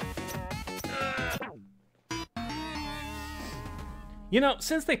 You know,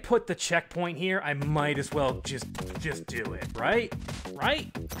 since they put the checkpoint here, I might as well just do it, right? Right?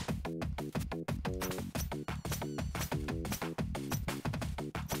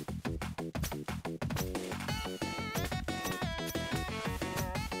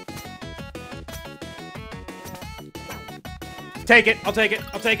 Take it. I'll take it.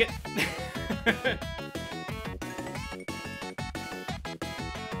 I'll take it.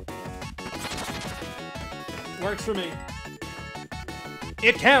 Works for me.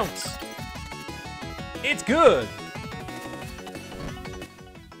 It counts. It's good.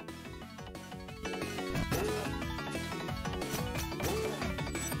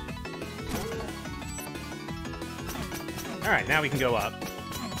 All right, now we can go up.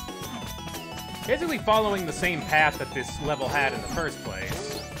 Basically following the same path that this level had in the first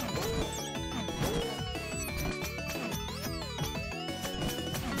place.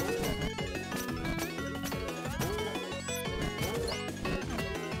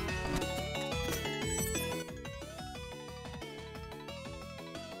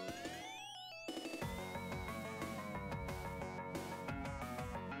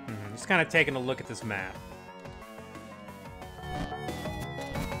 Just kind of taking a look at this map.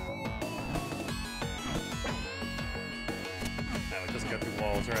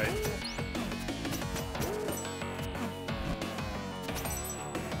 Walls, right?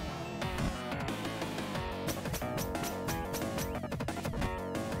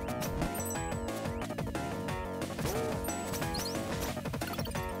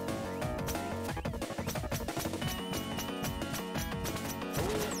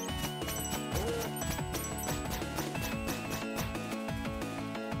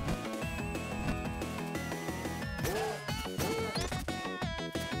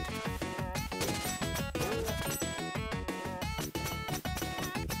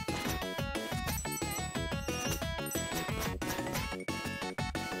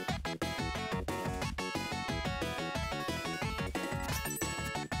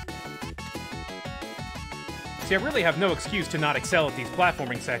 See, I really have no excuse to not excel at these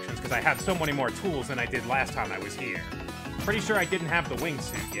platforming sections because I have so many more tools than I did last time I was here. Pretty sure I didn't have the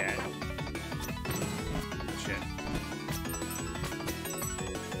wingsuit yet. Shit.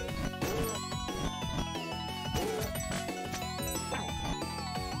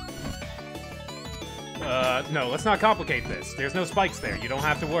 No, let's not complicate this. There's no spikes there. You don't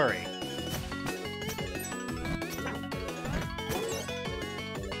have to worry.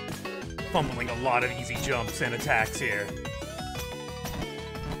 Fumbling a lot of easy jumps and attacks here.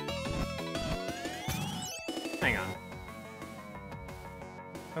 Hang on.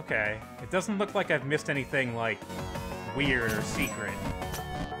 Okay, it doesn't look like I've missed anything, like, weird or secret.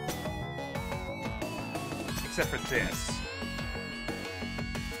 Except for this.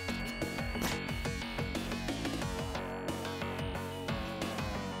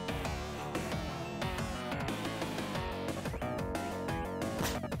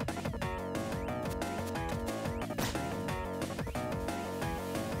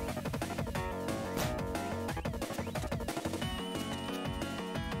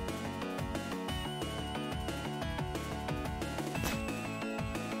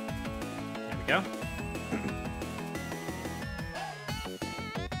 Go.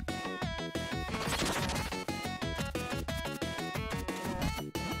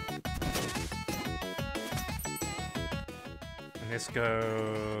 And this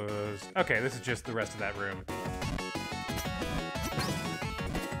goes... Okay, this is just the rest of that room.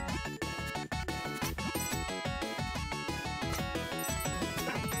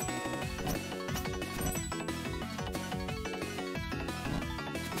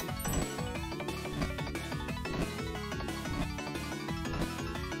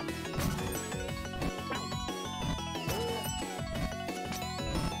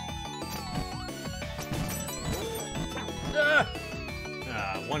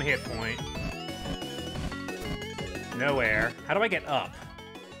 One hit point. No air. How do I get up?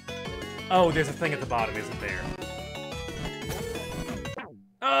 Oh, there's a thing at the bottom, isn't there?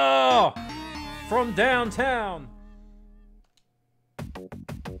 Oh! From downtown!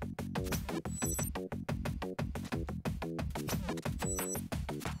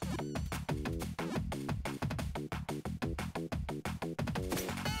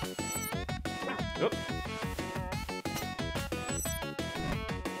 Oop.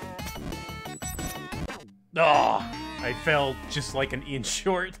 Oh! I fell just like an inch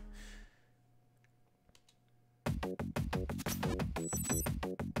short.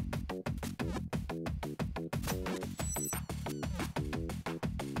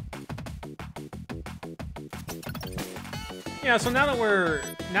 Yeah, so now that we're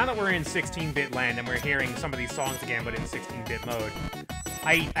in 16-bit land and we're hearing some of these songs again, but in 16-bit mode,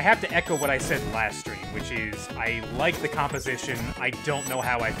 I have to echo what I said last stream, which is I like the composition. I don't know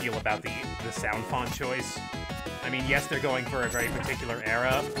how I feel about the sound font choice. I mean, yes, they're going for a very particular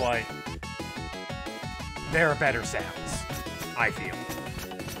era, but there are better sounds, I feel.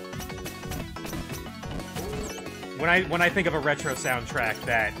 When I think of a retro soundtrack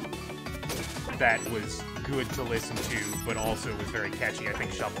that was good to listen to, but also was very catchy, I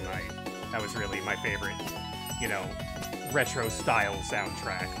think Shovel Knight. That was really my favorite, you know, retro-style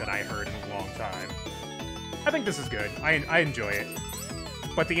soundtrack that I heard in a long time. I think this is good. I enjoy it.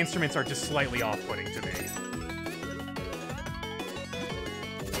 But the instruments are just slightly off-putting to me.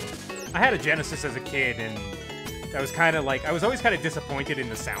 I had a Genesis as a kid, and that was kind of like... I was always kind of disappointed in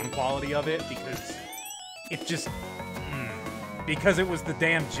the sound quality of it, because it just... because it was the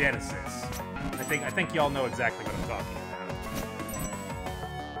damn Genesis. I think y'all know exactly what I'm talking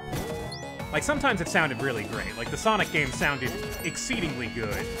about. Like, sometimes it sounded really great. Like, the Sonic games sounded exceedingly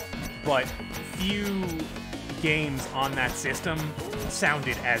good, but few games on that system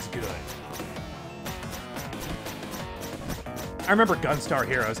sounded as good. I remember Gunstar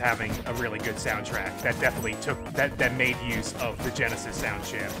Heroes having a really good soundtrack that definitely that made use of the Genesis sound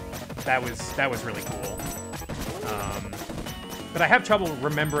chip. That was really cool. But I have trouble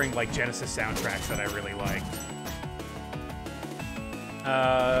remembering, like, Genesis soundtracks that I really liked.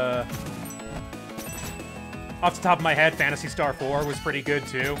 Off the top of my head, Phantasy Star 4 was pretty good,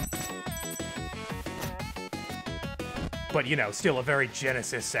 too. But, you know, still a very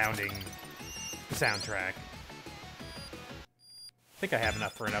Genesis-sounding soundtrack. I think I have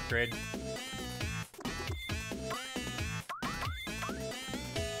enough for an upgrade.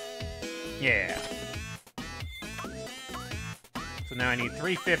 Yeah. So now I need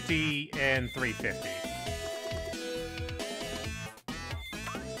 350 and 350.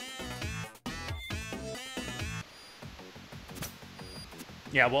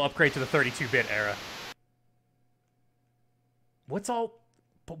 Yeah, we'll upgrade to the 32-bit era. What's all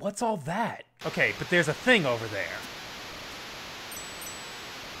that? Okay, but there's a thing over there.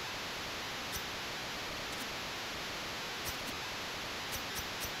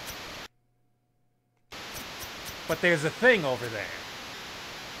 But there's a thing over there.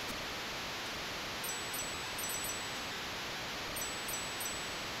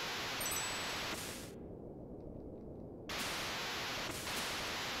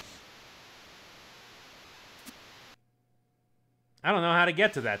 I don't know how to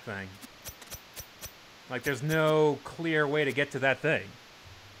get to that thing. Like, there's no clear way to get to that thing.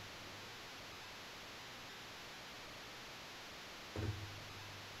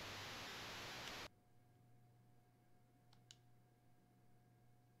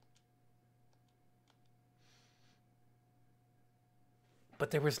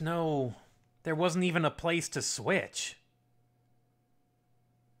 But there wasn't even a place to switch.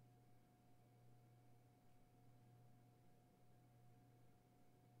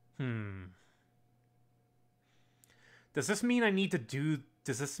 Does this mean I need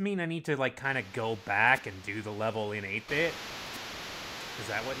to like kind of go back and do the level in 8-bit? Is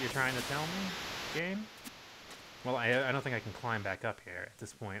that what you're trying to tell me, game? Well, I don't think I can climb back up here. At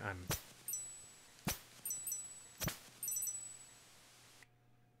this point, I'm...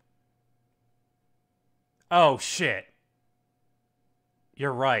 Oh, shit.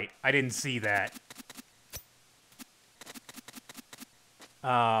 You're right. I didn't see that.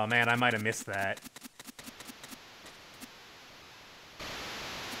 Oh, man, I might have missed that.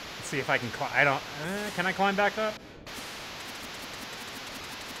 Let's see if I can climb. I don't... can I climb back up?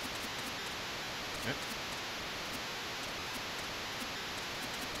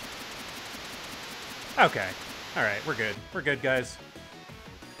 Okay. Alright, we're good. We're good, guys.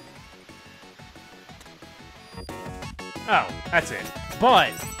 Oh, that's it.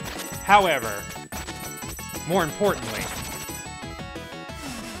 But, however, more importantly,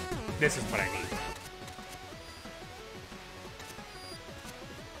 this is what I need.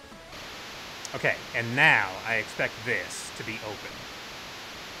 Okay, and now I expect this to be open.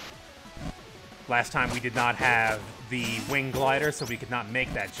 Last time we did not have the wing glider, so we could not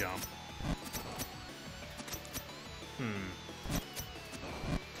make that jump.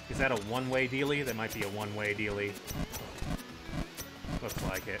 Is that a one-way dealie? That might be a one-way dealie. Looks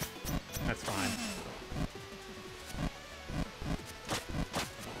like it. That's fine.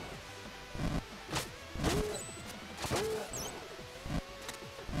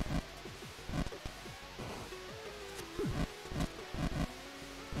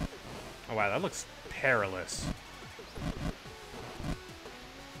 Oh wow, that looks perilous.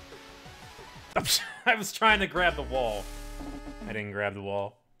 I was trying to grab the wall. I didn't grab the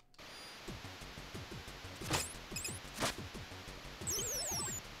wall.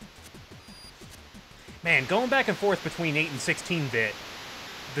 Man, going back and forth between 8 and 16-bit,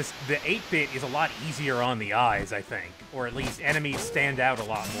 the 8-bit is a lot easier on the eyes, I think. Or at least enemies stand out a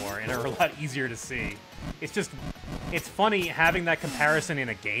lot more and are a lot easier to see. It's just, it's funny having that comparison in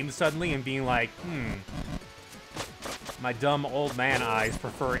a game suddenly and being like, my dumb old man eyes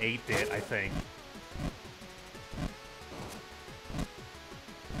prefer 8-bit, I think.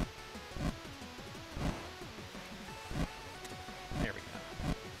 There we go.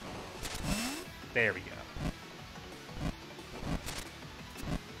 There we go.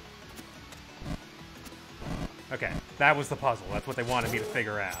 Okay, that was the puzzle. That's what they wanted me to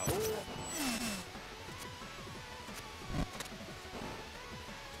figure out.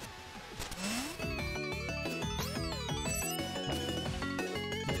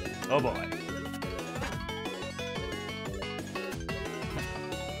 Oh boy.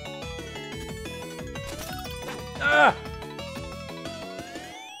 Ah!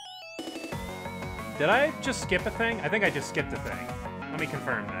 Did I just skip a thing? I think I just skipped a thing. Let me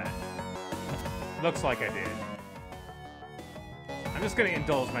confirm that. Looks like I did. I'm just gonna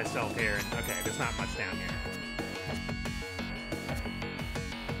indulge myself here. Okay, there's not much down here.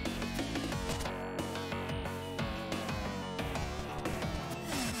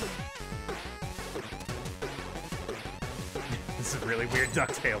 This is a really weird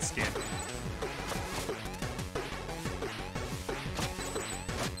DuckTales skin.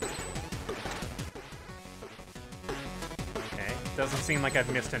 Okay, doesn't seem like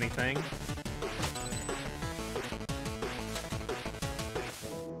I've missed anything.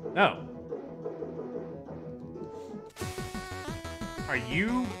 Oh. Are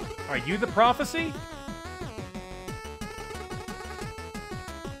you the prophecy?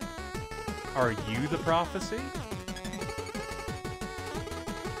 Are you the prophecy?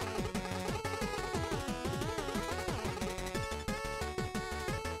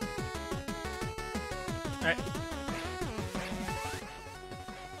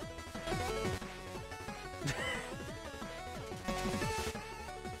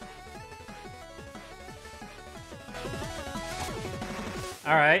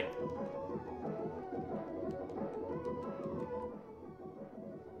 All right.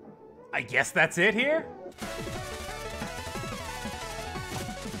 I guess that's it here?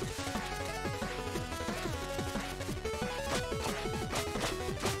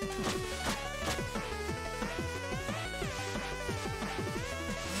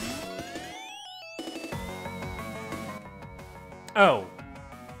 Oh.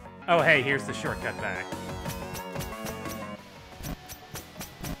 Oh, hey, here's the shortcut back.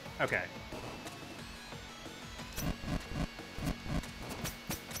 Okay.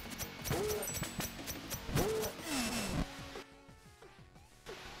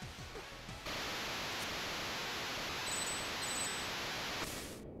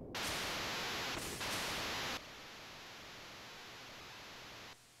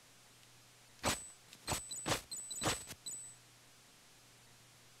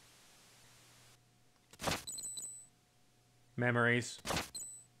 Memories.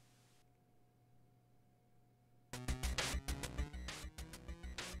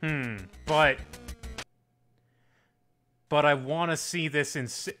 But I want to see this in...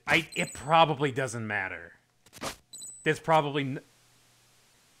 it probably doesn't matter. There's probably...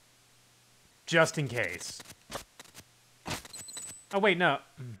 just in case. Oh, wait, no.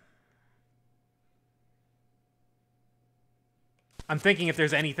 I'm thinking if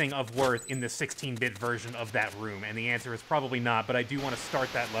there's anything of worth in the 16-bit version of that room, and the answer is probably not, but I do want to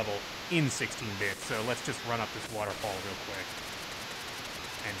start that level in 16-bit, so let's just run up this waterfall real quick.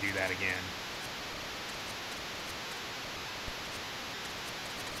 And do that again.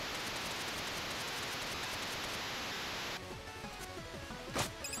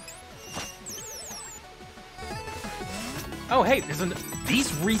 Oh, hey,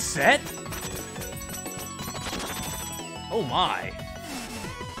 these reset? Oh my.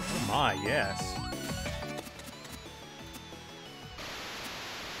 Oh my, yes.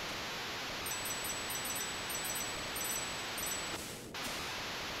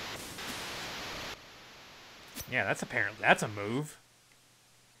 Yeah, that's a move.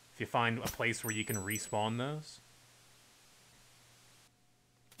 If you find a place where you can respawn those.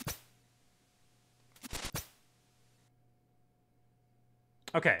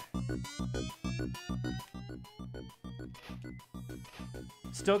 Okay.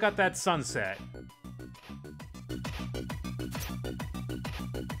 Still got that sunset.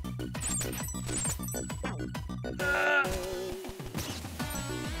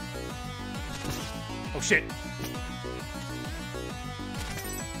 Oh shit.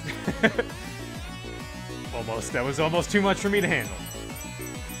 Almost. That was almost too much for me to handle.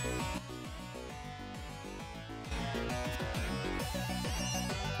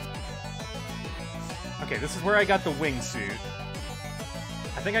 Okay, this is where I got the wingsuit.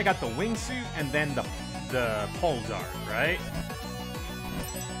 I think I got the wingsuit and then the pole dart, right?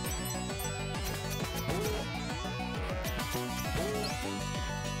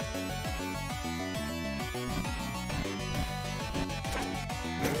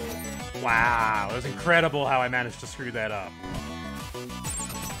 Wow, it was incredible how I managed to screw that up.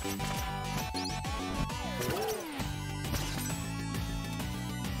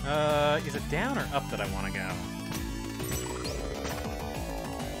 Is it down or up that I want to go?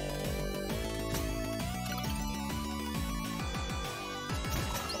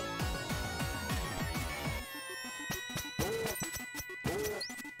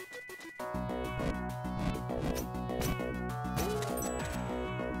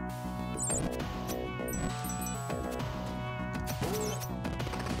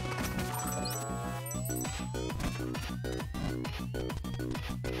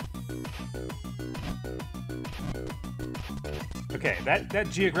 Okay, that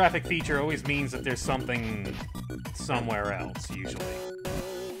geographic feature always means that there's something somewhere else, usually.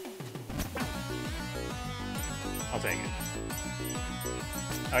 I'll take it.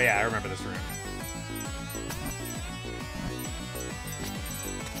 Oh yeah, I remember this room.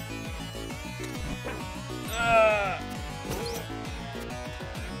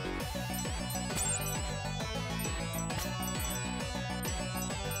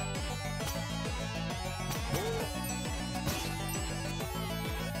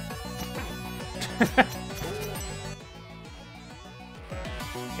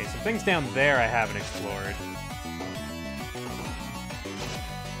 Okay, some things down there I haven't explored.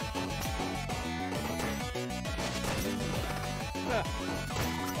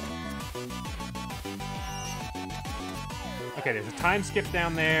 Okay, there's a time skip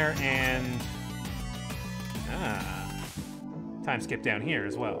down there, and... time skip down here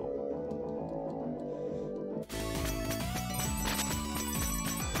as well.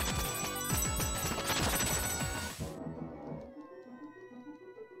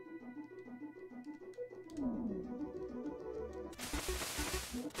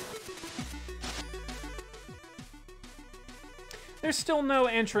 There's still no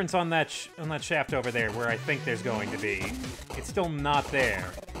entrance on that shaft over there where I think there's going to be. It's still not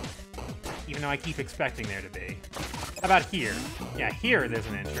there. Even though I keep expecting there to be. How about here? Yeah, here there's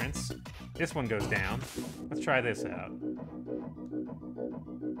an entrance. This one goes down. Let's try this out.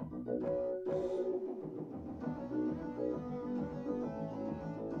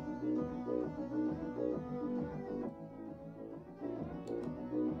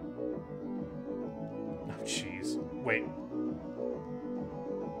 Oh, jeez. Wait.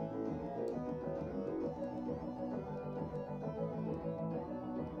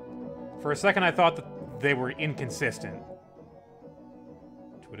 For a second, I thought that they were inconsistent,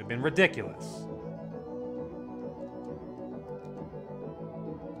 which would have been ridiculous.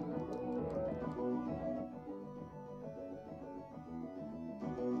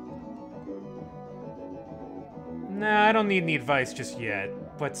 Nah, I don't need any advice just yet,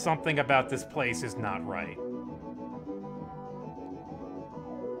 but something about this place is not right.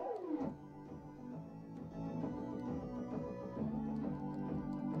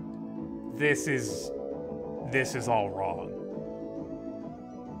 This is all wrong.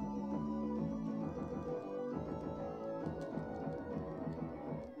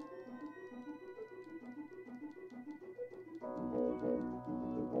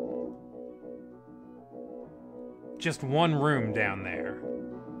 Just one room down there.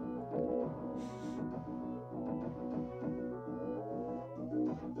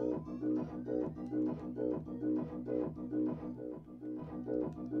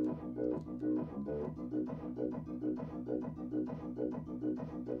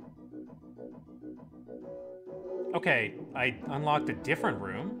 Okay, I unlocked a different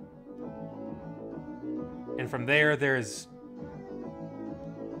room. And from there, there's...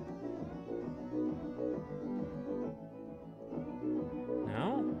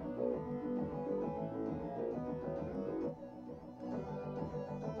 No?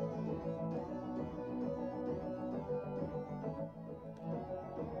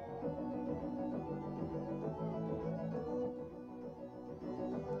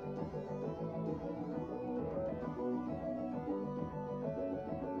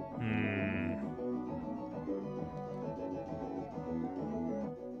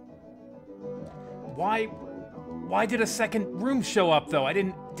 Why did a second room show up, though?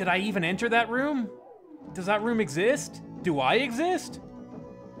 Did I even enter that room? Does that room exist? Do I exist?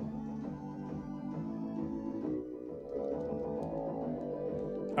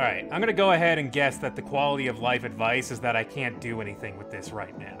 Alright, I'm gonna go ahead and guess that the quality of life advice is that I can't do anything with this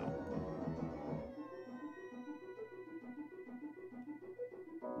right now.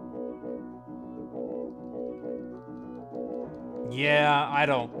 Yeah, I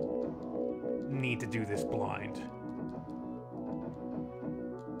don't need to do this blind.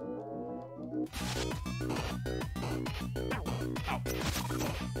 Ow.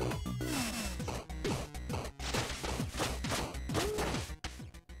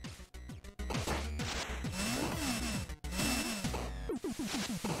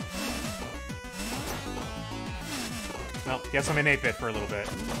 Well, guess I'm in 8-bit for a little bit.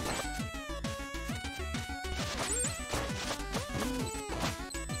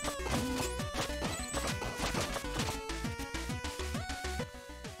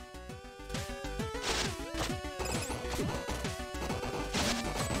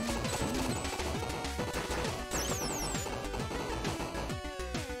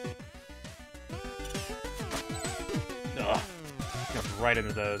 Ugh. Jumped right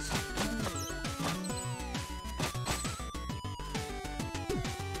into those.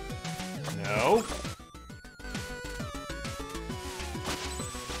 No.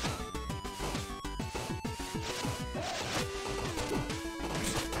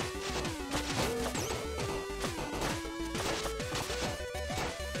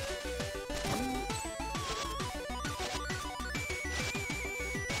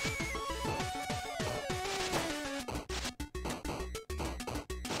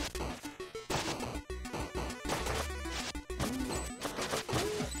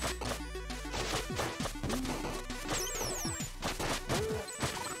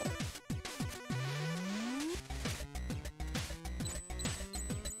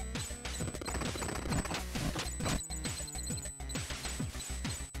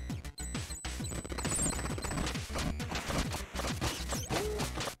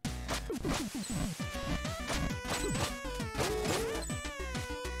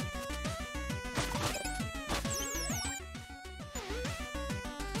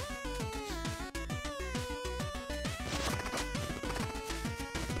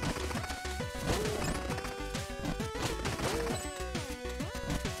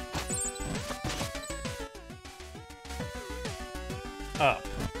 Up.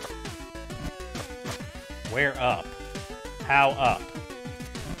 Where up? How up?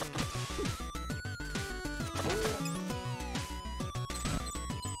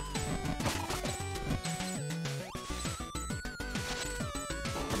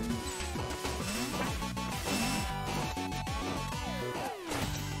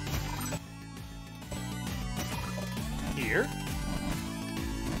 Here?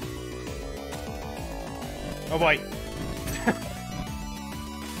 Oh boy.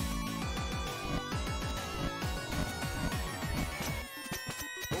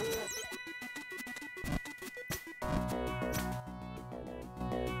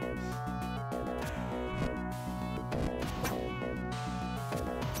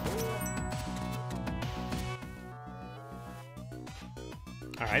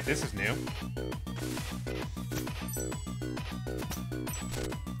 Alright, this is new.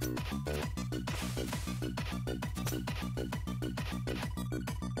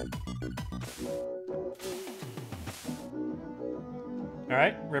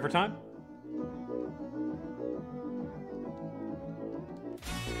 Alright, river time.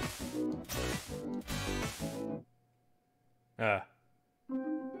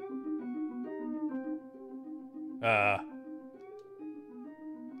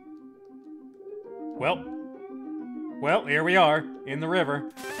 Well, here we are, in the river.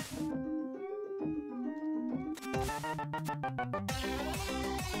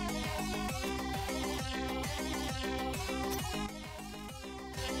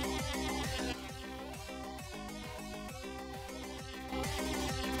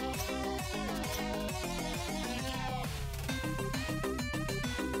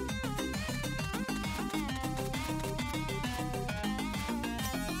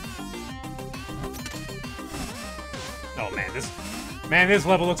 Oh man, this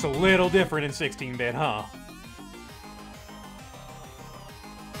level looks a little different in 16-bit, huh?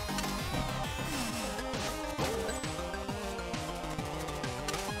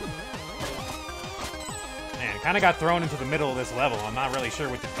 Man, kind of got thrown into the middle of this level. I'm not really sure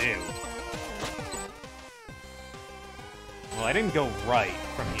what to do. Well, I didn't go right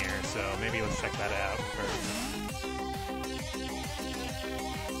from here, so maybe let's check that out first.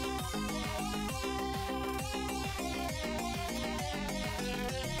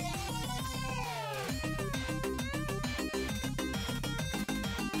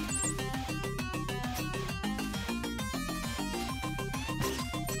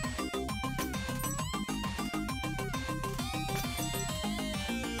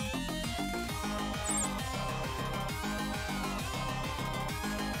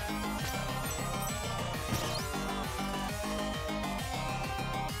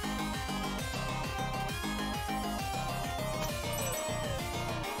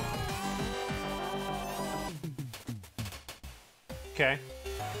 Okay.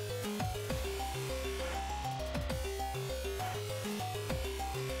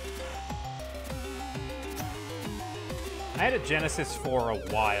 I had a Genesis for a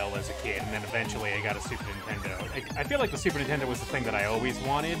while as a kid, and then eventually I got a Super Nintendo. I feel like the Super Nintendo was the thing that I always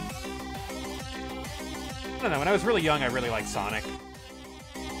wanted. I don't know, when I was really young, I really liked Sonic.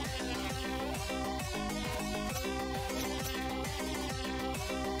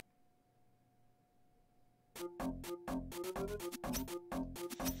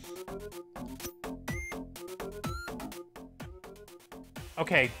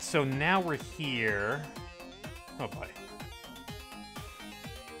 Okay, so now we're here. Oh boy.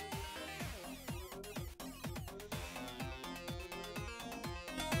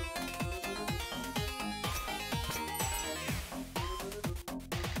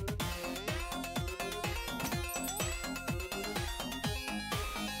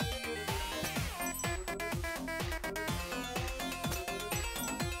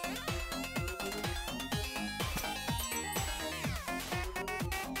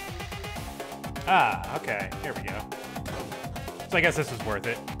 Ah, okay. Here we go. So I guess this was worth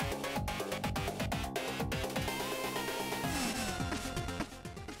it.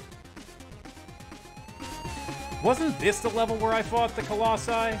 Wasn't this the level where I fought the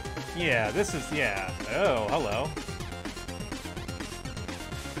Colossi? Yeah, this is, yeah. Oh, hello.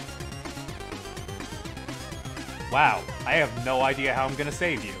 Wow, I have no idea how I'm gonna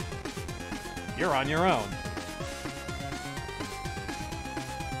save you. You're on your own.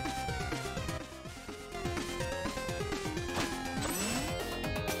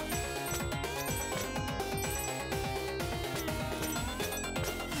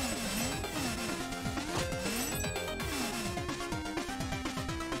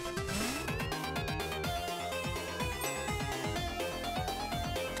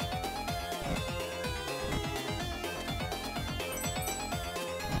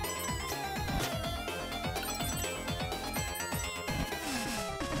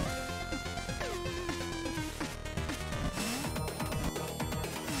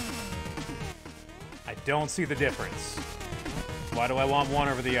 Don't see the difference. Why do I want one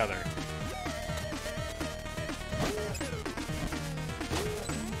over the other?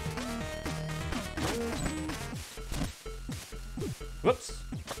 Whoops.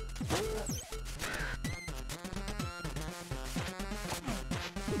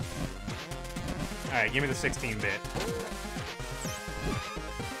 Alright, give me the 16-bit.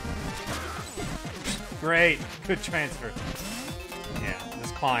 Great. Good transfer. Yeah,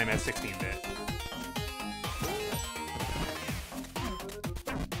 just climb at 16-bit.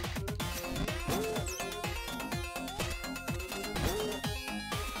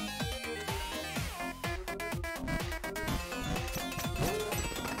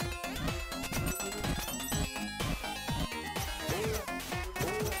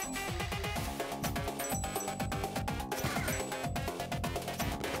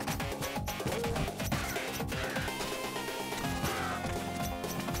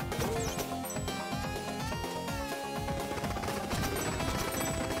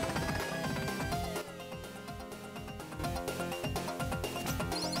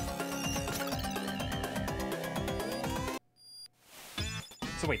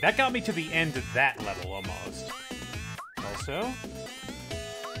 So wait, that got me to the end of that level, almost. Also...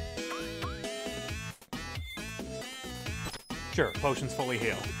 Sure, potions fully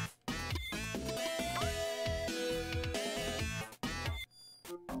heal.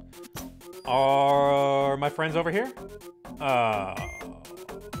 Are my friends over here?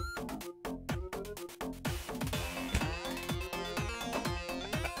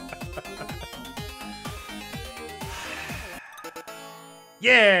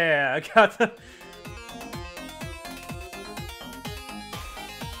 Yeah, I got the...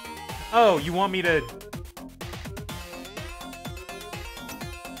 Oh, you want me to...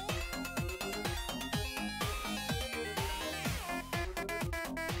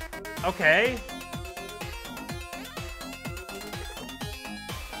 Okay.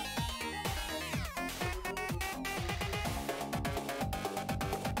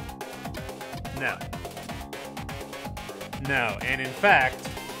 No. No, and in fact,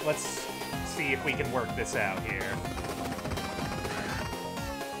 let's see if we can work this out here.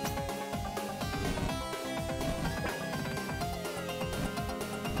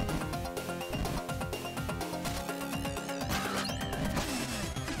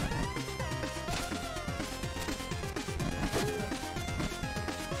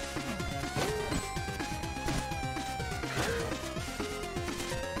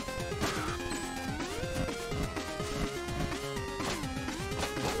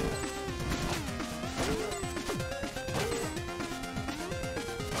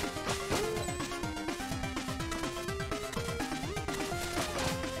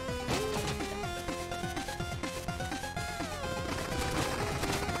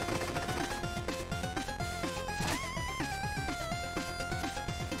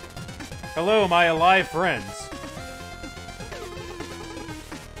 Hello, my alive friends.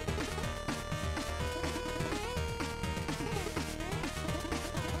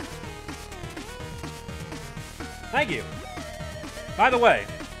 Thank you. By the way,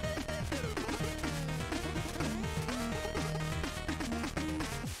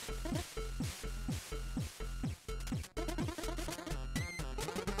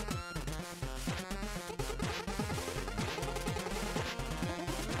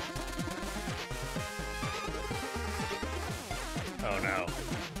 oh no.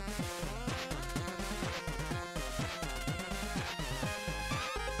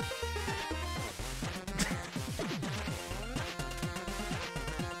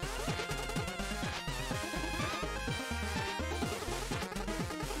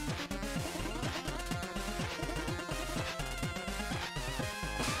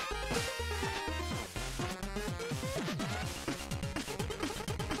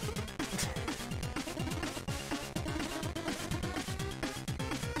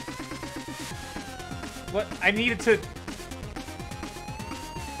 What? I needed to...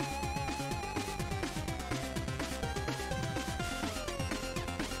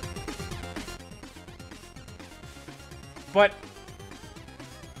 But...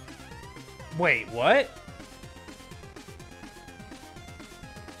 Wait, what?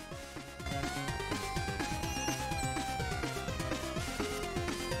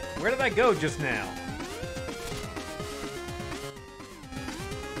 Where did I go just now?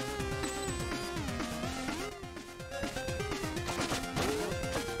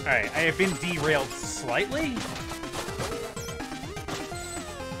 Alright, I have been derailed slightly?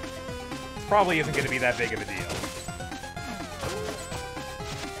 Probably isn't going to be that big of a deal.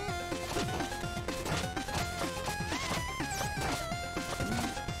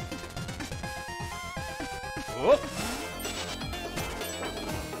 Whoop.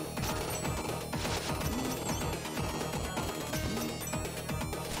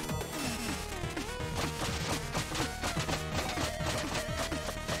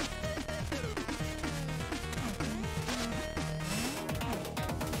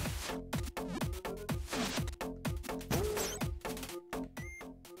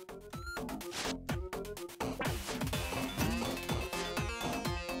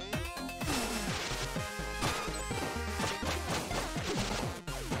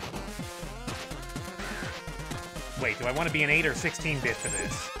 Wait, do I want to be an 8 or 16-bit for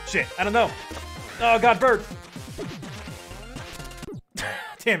this? Shit, I don't know. Oh, God, bird!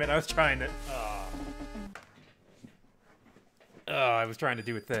 Damn it, I was trying to... Oh, I was trying to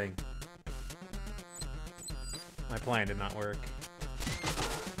do a thing. My plan did not work.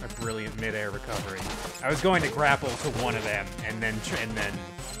 A brilliant mid-air recovery. I was going to grapple to one of them, and then try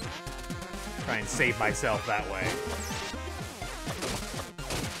and save myself that way.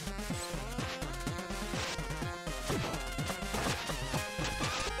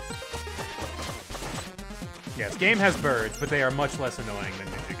 Yes, game has birds, but they are much less annoying than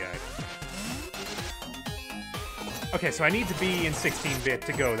Ninja Gaiden. Okay, so I need to be in 16-bit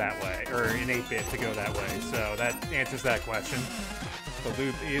to go that way, or in 8-bit to go that way, so that answers that question. The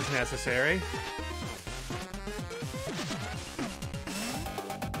loop is necessary.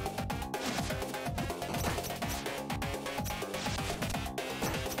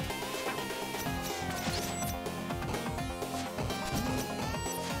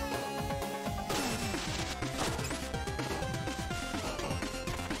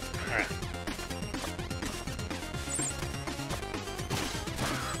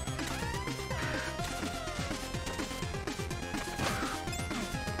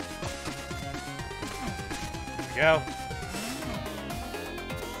 Go.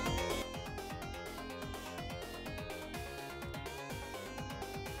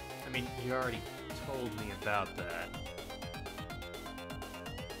 I mean, you already told me about that.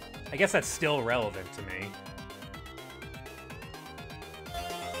 I guess that's still relevant to me.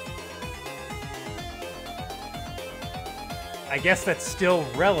 I guess that's still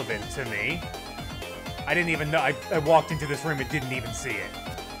relevant to me. I didn't even know. I walked into this room and didn't even see it.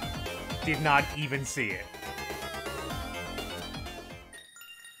 Did not even see it.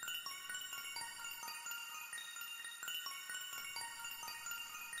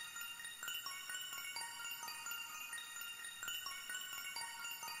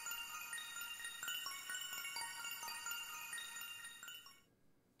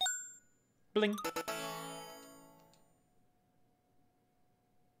 Bling.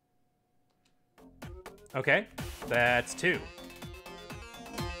 Okay, that's 2.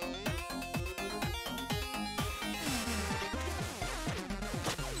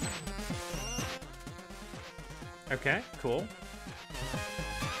 Okay, cool.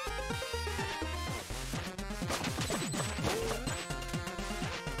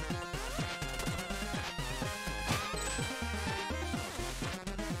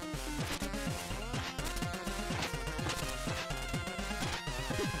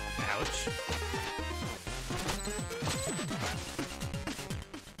 Ouch.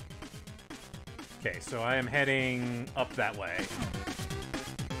 Okay, so I am heading up that way.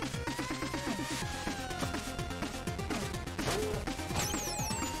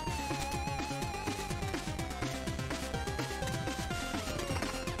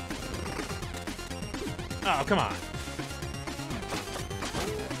 Oh, come on.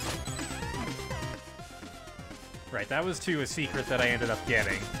 Right, that was to a secret that I ended up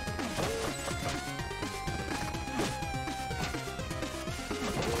getting.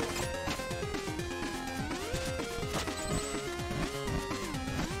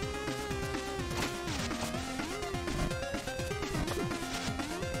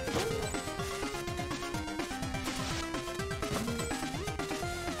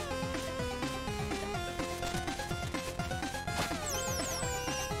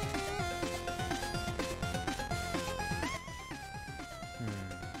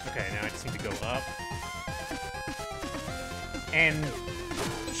 Okay, now I just need to go up. And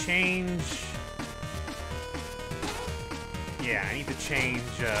change... Yeah, I need to change,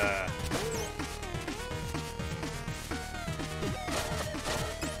 I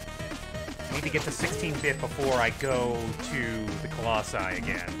need to get to 16-bit before I go to the Colossi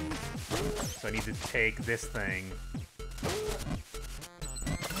again. So I need to take this thing.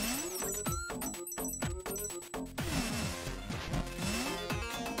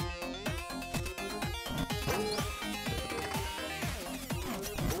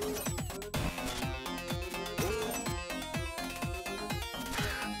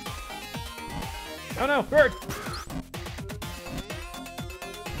 Oh no, bird!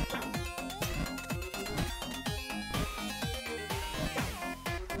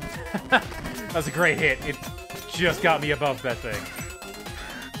 That was a great hit. It just got me above that thing.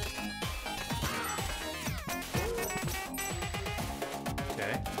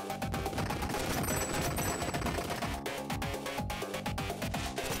 Okay.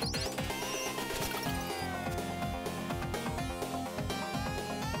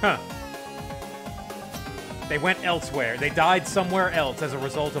 Huh. They went elsewhere. They died somewhere else as a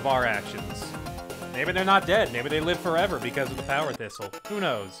result of our actions. Maybe they're not dead. Maybe they live forever because of the power thistle. Who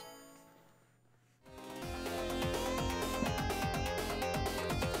knows?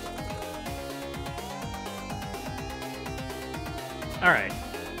 Alright.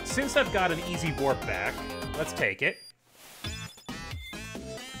 Since I've got an easy warp back, let's take it.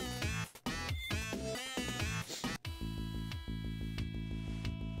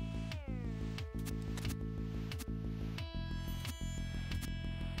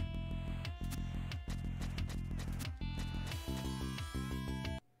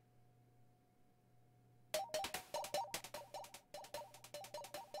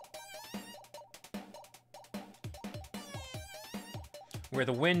 Where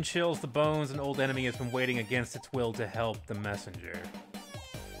the wind chills the bones, an old enemy has been waiting against its will to help the messenger.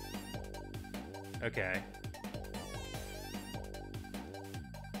 Okay.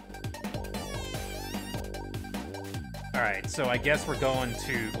 Alright, so I guess we're going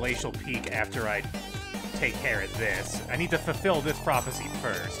to Glacial Peak after I take care of this. I need to fulfill this prophecy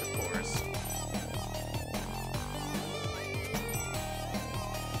first, of course.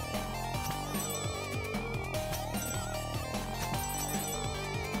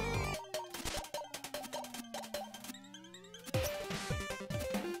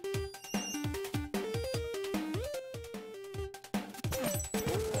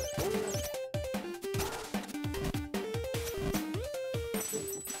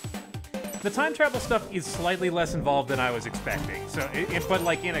 The time travel stuff is slightly less involved than I was expecting, so but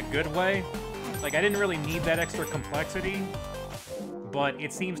like in a good way. Like I didn't really need that extra complexity, but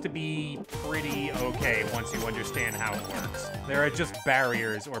it seems to be pretty okay once you understand how it works. There are just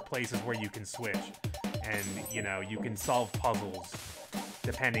barriers or places where you can switch, and you know, you can solve puzzles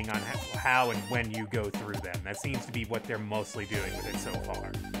depending on how and when you go through them. That seems to be what they're mostly doing with it so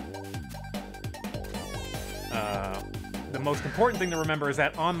far. The most important thing to remember is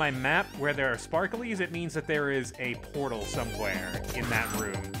that on my map, where there are sparklies, it means that there is a portal somewhere in that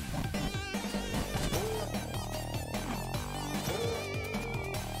room.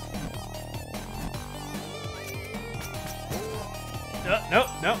 No, no,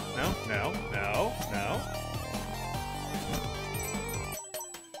 no, no, no, no.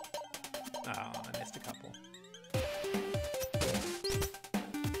 Oh, I missed a couple.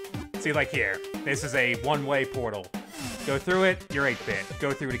 See, like here, this is a one-way portal. Go through it, you're 8-bit.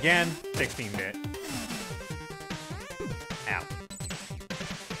 Go through it again, 16-bit. Ow.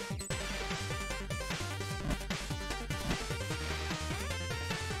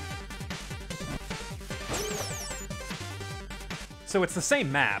 So it's the same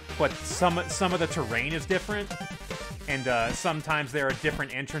map, but some of the terrain is different, and sometimes there are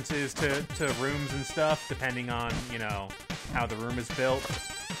different entrances to rooms and stuff, depending on, you know, how the room is built.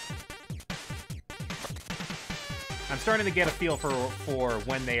 I'm starting to get a feel for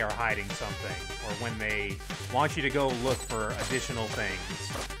when they are hiding something, or when they want you to go look for additional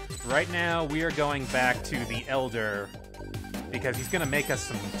things. Right now, we are going back to the Elder, because he's going to make us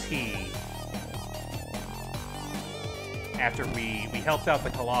some tea. After we helped out the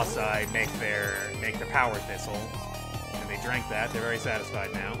Colossi make their power thistle, and they drank that. They're very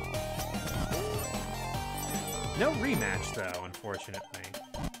satisfied now. No rematch, though, unfortunately.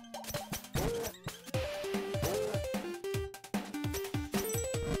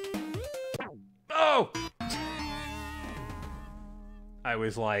 Oh! I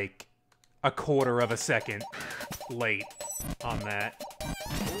was like a quarter of a second late on that.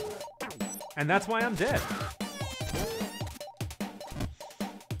 And that's why I'm dead.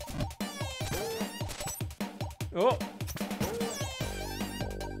 Oh!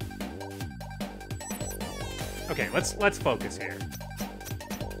 Okay, let's focus here.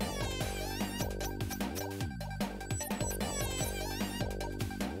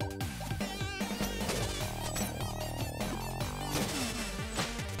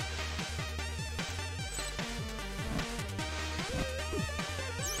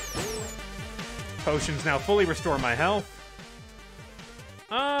 Potions now fully restore my health.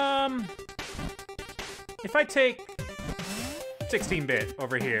 If I take 16-bit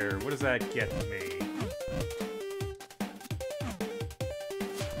over here, what does that get me?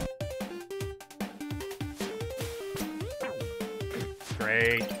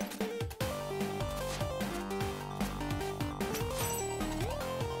 Great.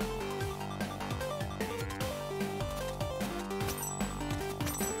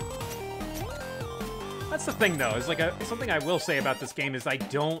 That's the thing, though. Is like something I will say about this game is I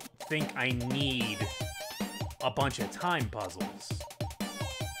don't think I need a bunch of time puzzles.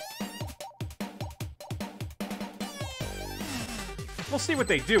 We'll see what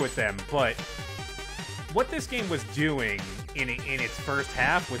they do with them, but what this game was doing in its first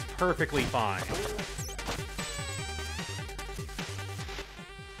half was perfectly fine.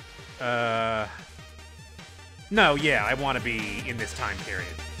 No, yeah, I want to be in this time period.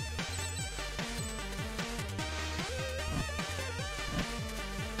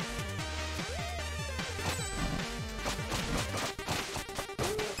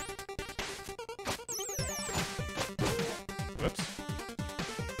 Whoops.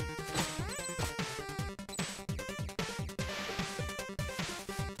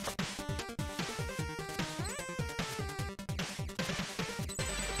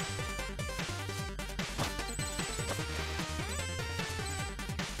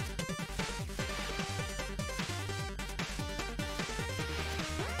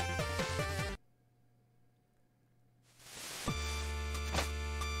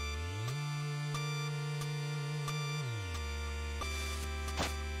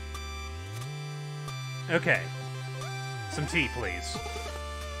 Okay. Some tea, please.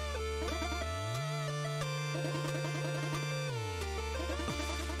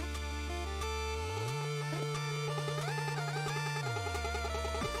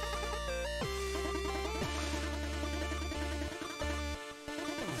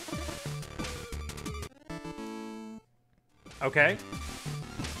 Okay.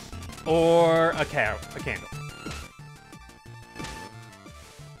 Or a candle.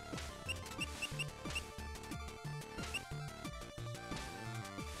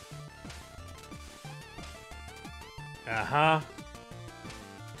 Uh-huh.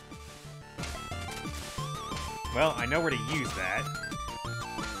 Well, I know where to use that.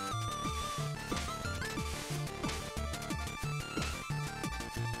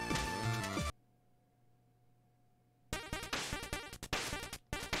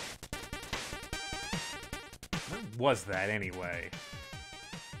 Where was that, anyway?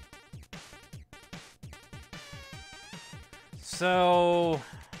 So...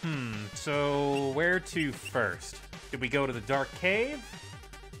 So, where to first? Did we go to the Dark Cave?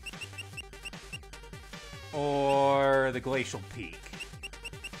 Or the Glacial Peak?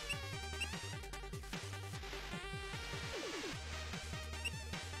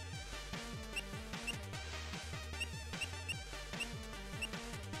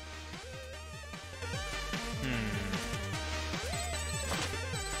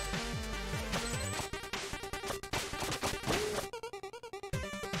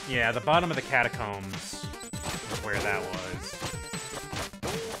 Yeah, the bottom of the catacombs is where that was.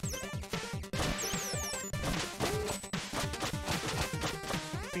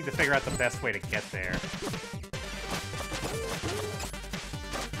 Need to figure out the best way to get there.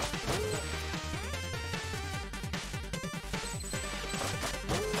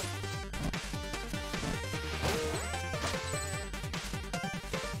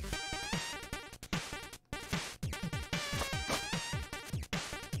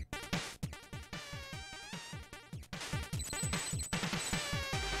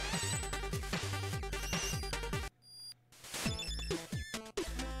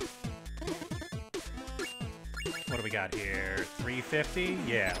 we got here? 350?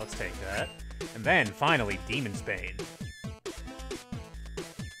 Yeah, let's take that. And then, finally, Demon's Bane.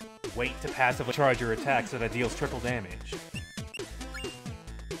 Wait to passively charge your attack so that deals triple damage.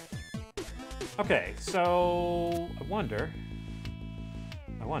 Okay, so... I wonder...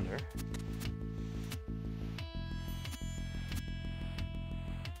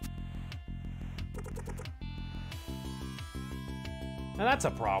 Now that's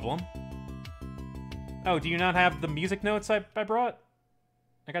a problem. Oh, do you not have the music notes I brought?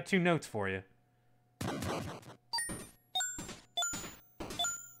 I got 2 notes for you.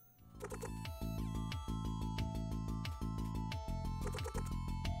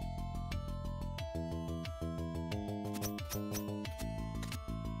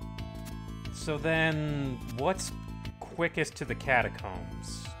 So then, what's quickest to the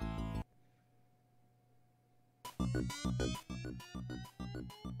catacombs?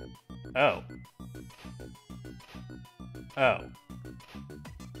 Oh. Oh.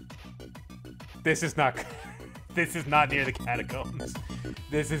 This is not... This is not near the catacombs.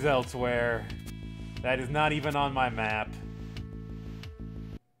 This is elsewhere. That is not even on my map.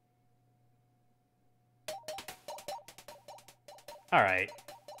 Alright.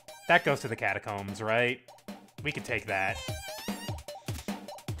 That goes to the catacombs, right? We can take that.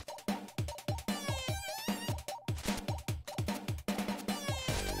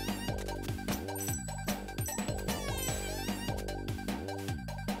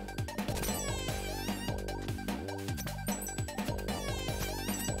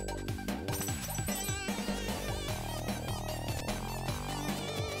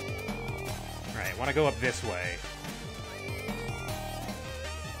 Alright, want to go up this way.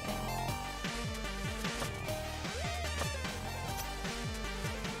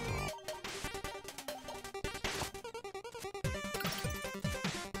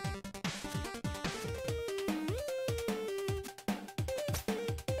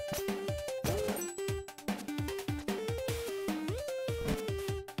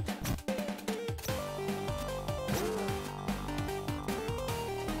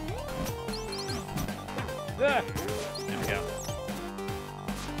 There we go.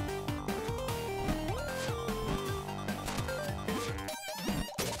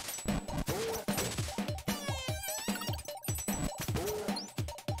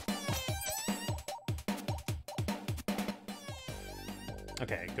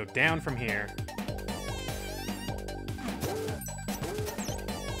 Okay, go down from here.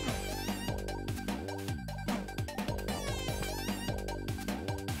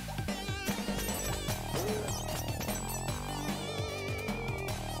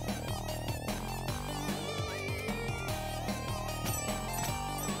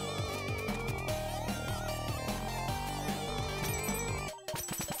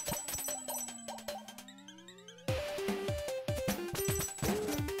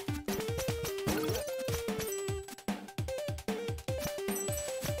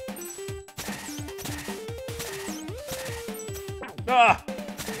 Ah!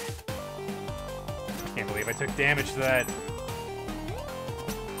 Can't believe I took damage to that.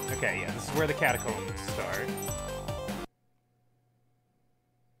 Okay, yeah, this is where the catacombs start.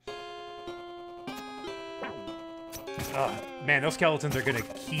 Oh, man, those skeletons are gonna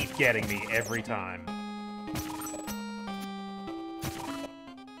keep getting me every time.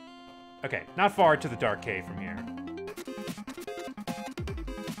 Okay, not far to the dark cave from here.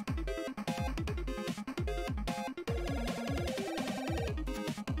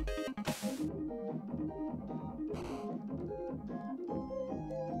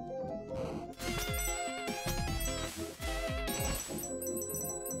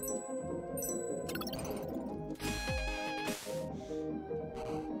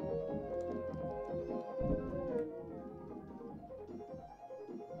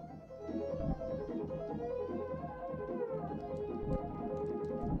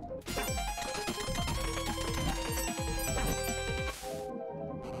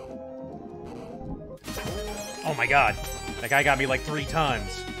 Oh my god, that guy got me like 3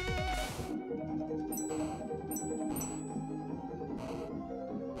 times.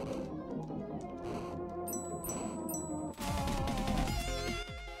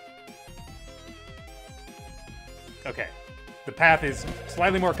 Okay, the path is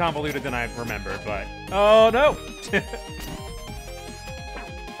slightly more convoluted than I remember, but... Oh no!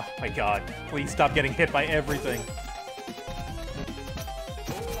 Oh my god, please stop getting hit by everything.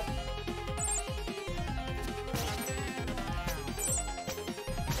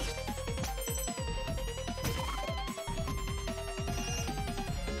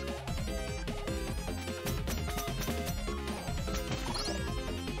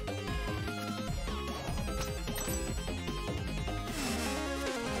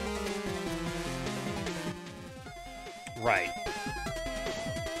 Right.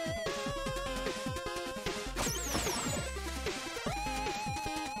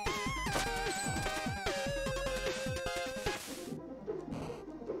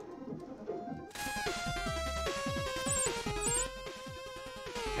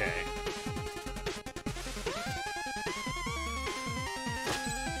 Okay.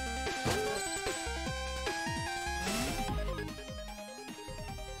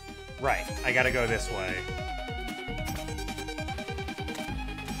 Right, I gotta go this way.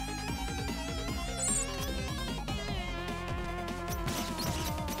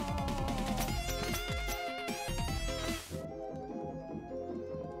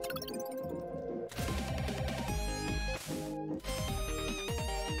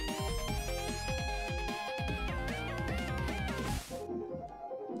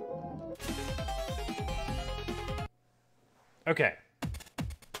 Okay.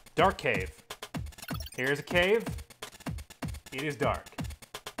 Dark cave. Here's a cave. It is dark.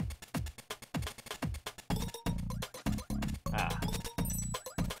 Ah.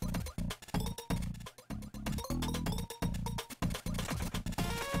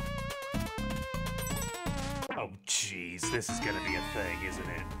 Oh, jeez. This is gonna be a thing, isn't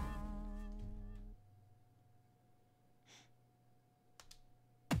it?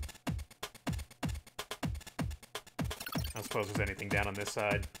 I don't suppose there's anything down on this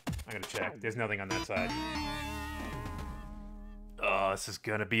side. I'm gonna check. There's nothing on that side. Oh, this is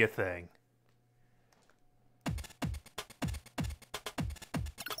gonna be a thing.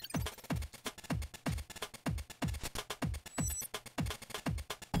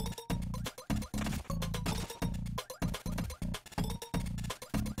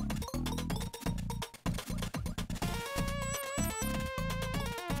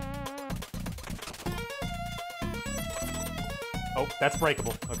 Oh, that's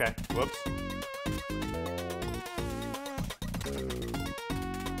breakable. Okay. Whoops.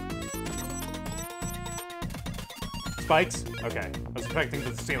 Spikes? Okay. I was expecting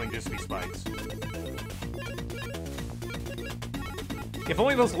the ceiling just to be spikes. If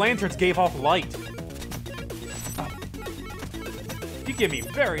only those lanterns gave off light. You give me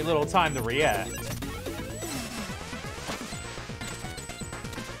very little time to react.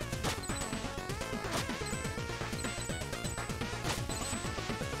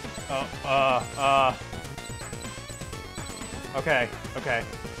 Okay, okay.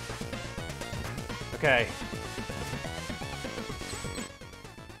 Okay.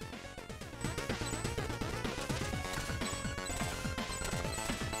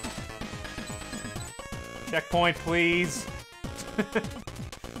 Checkpoint, please.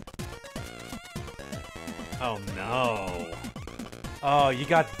 Oh, no. Oh, you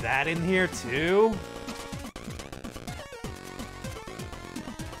got that in here, too?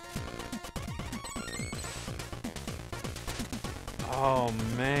 Oh,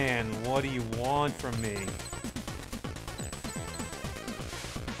 man, what do you want from me?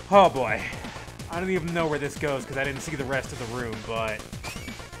 Oh, boy. I don't even know where this goes because I didn't see the rest of the room, but...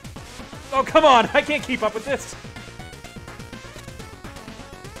 Oh, come on! I can't keep up with this!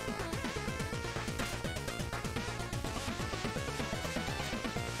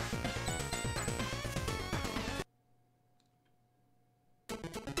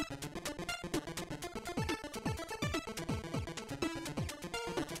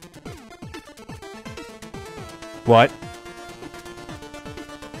 What?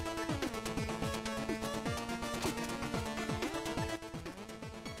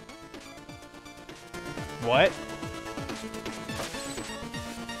 What?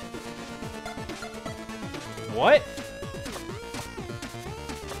 What?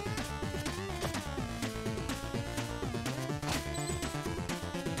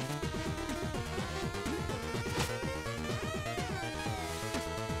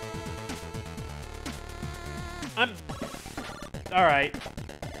 Alright.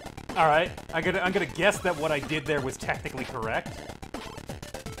 Alright. I'm gonna guess that what I did there was technically correct.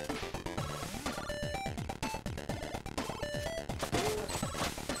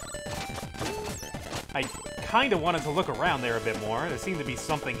 I kinda wanted to look around there a bit more. There seemed to be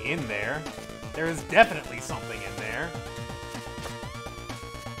something in there. There is definitely something in there.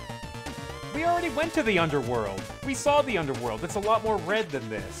 We already went to the underworld. We saw the underworld. It's a lot more red than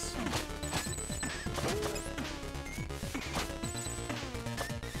this.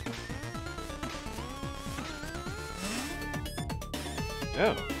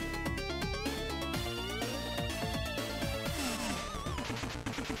 Oh.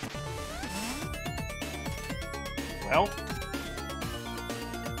 Well.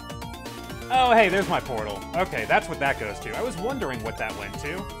 Oh, hey, there's my portal. Okay, that's what that goes to. I was wondering what that went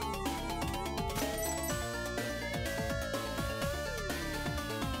to.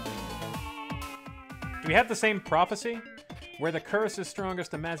 we have the same prophecy? Where the curse is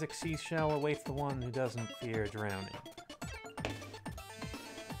strongest, the magic seashell awaits the one who doesn't fear drowning.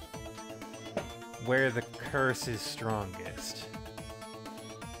 Where the curse is strongest.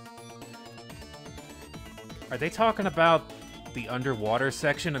 Are they talking about the underwater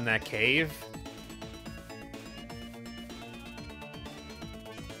section in that cave?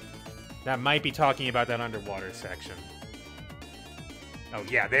 That might be talking about that underwater section. Oh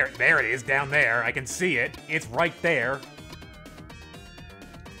yeah, there it is, down there. I can see it. It's right there.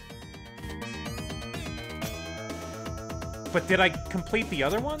 But did I complete the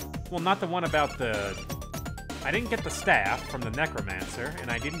other one? Well, not the one about the... I didn't get the staff from the necromancer,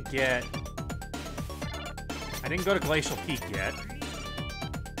 and I didn't go to Glacial Peak yet.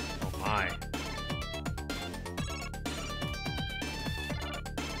 Oh my.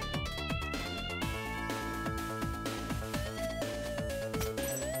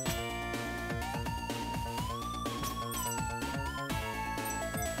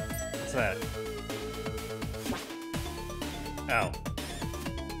 What's that? Oh.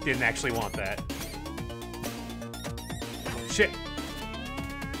 Didn't actually want that. Shit.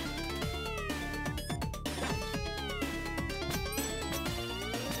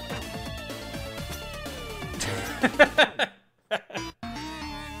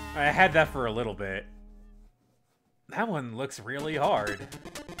 I had that for a little bit. That one looks really hard.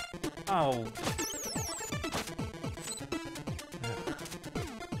 Oh.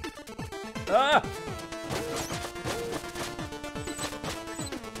 Ah!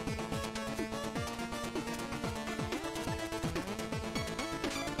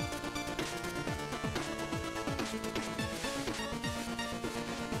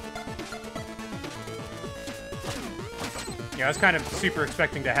 Yeah, I was kind of super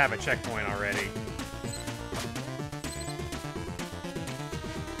expecting to have a checkpoint already.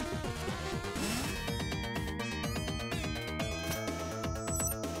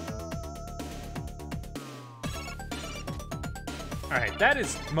 Alright, that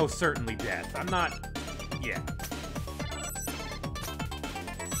is most certainly death. I'm not... yeah.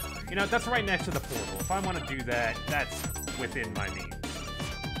 You know, that's right next to the portal. If I want to do that, that's within my means.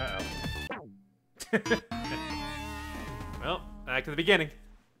 Uh-oh. Well, back to the beginning.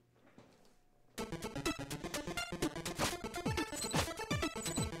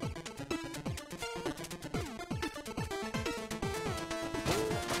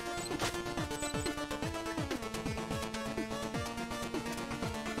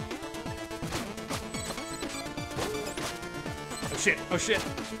 Oh shit, oh shit.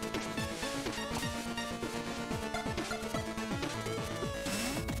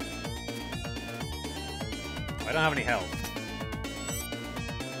 I don't have any health.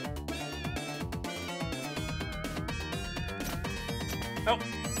 Oh.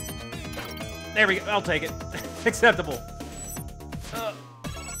 There we go. I'll take it. Acceptable. Oh,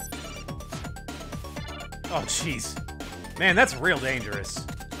 jeez. Man, that's real dangerous.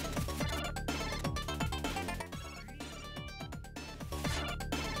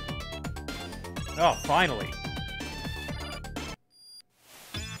 Oh, finally.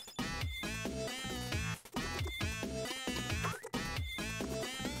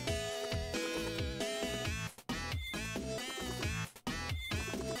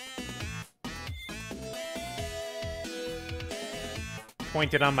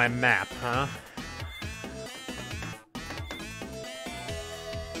 Pointed on my map, huh?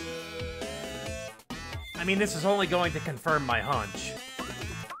 I mean, this is only going to confirm my hunch.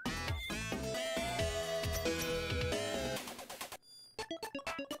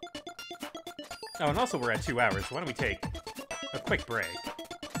 Oh, and also we're at 2 hours, so why don't we take a quick break?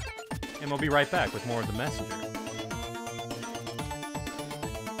 And we'll be right back with more of The Messenger.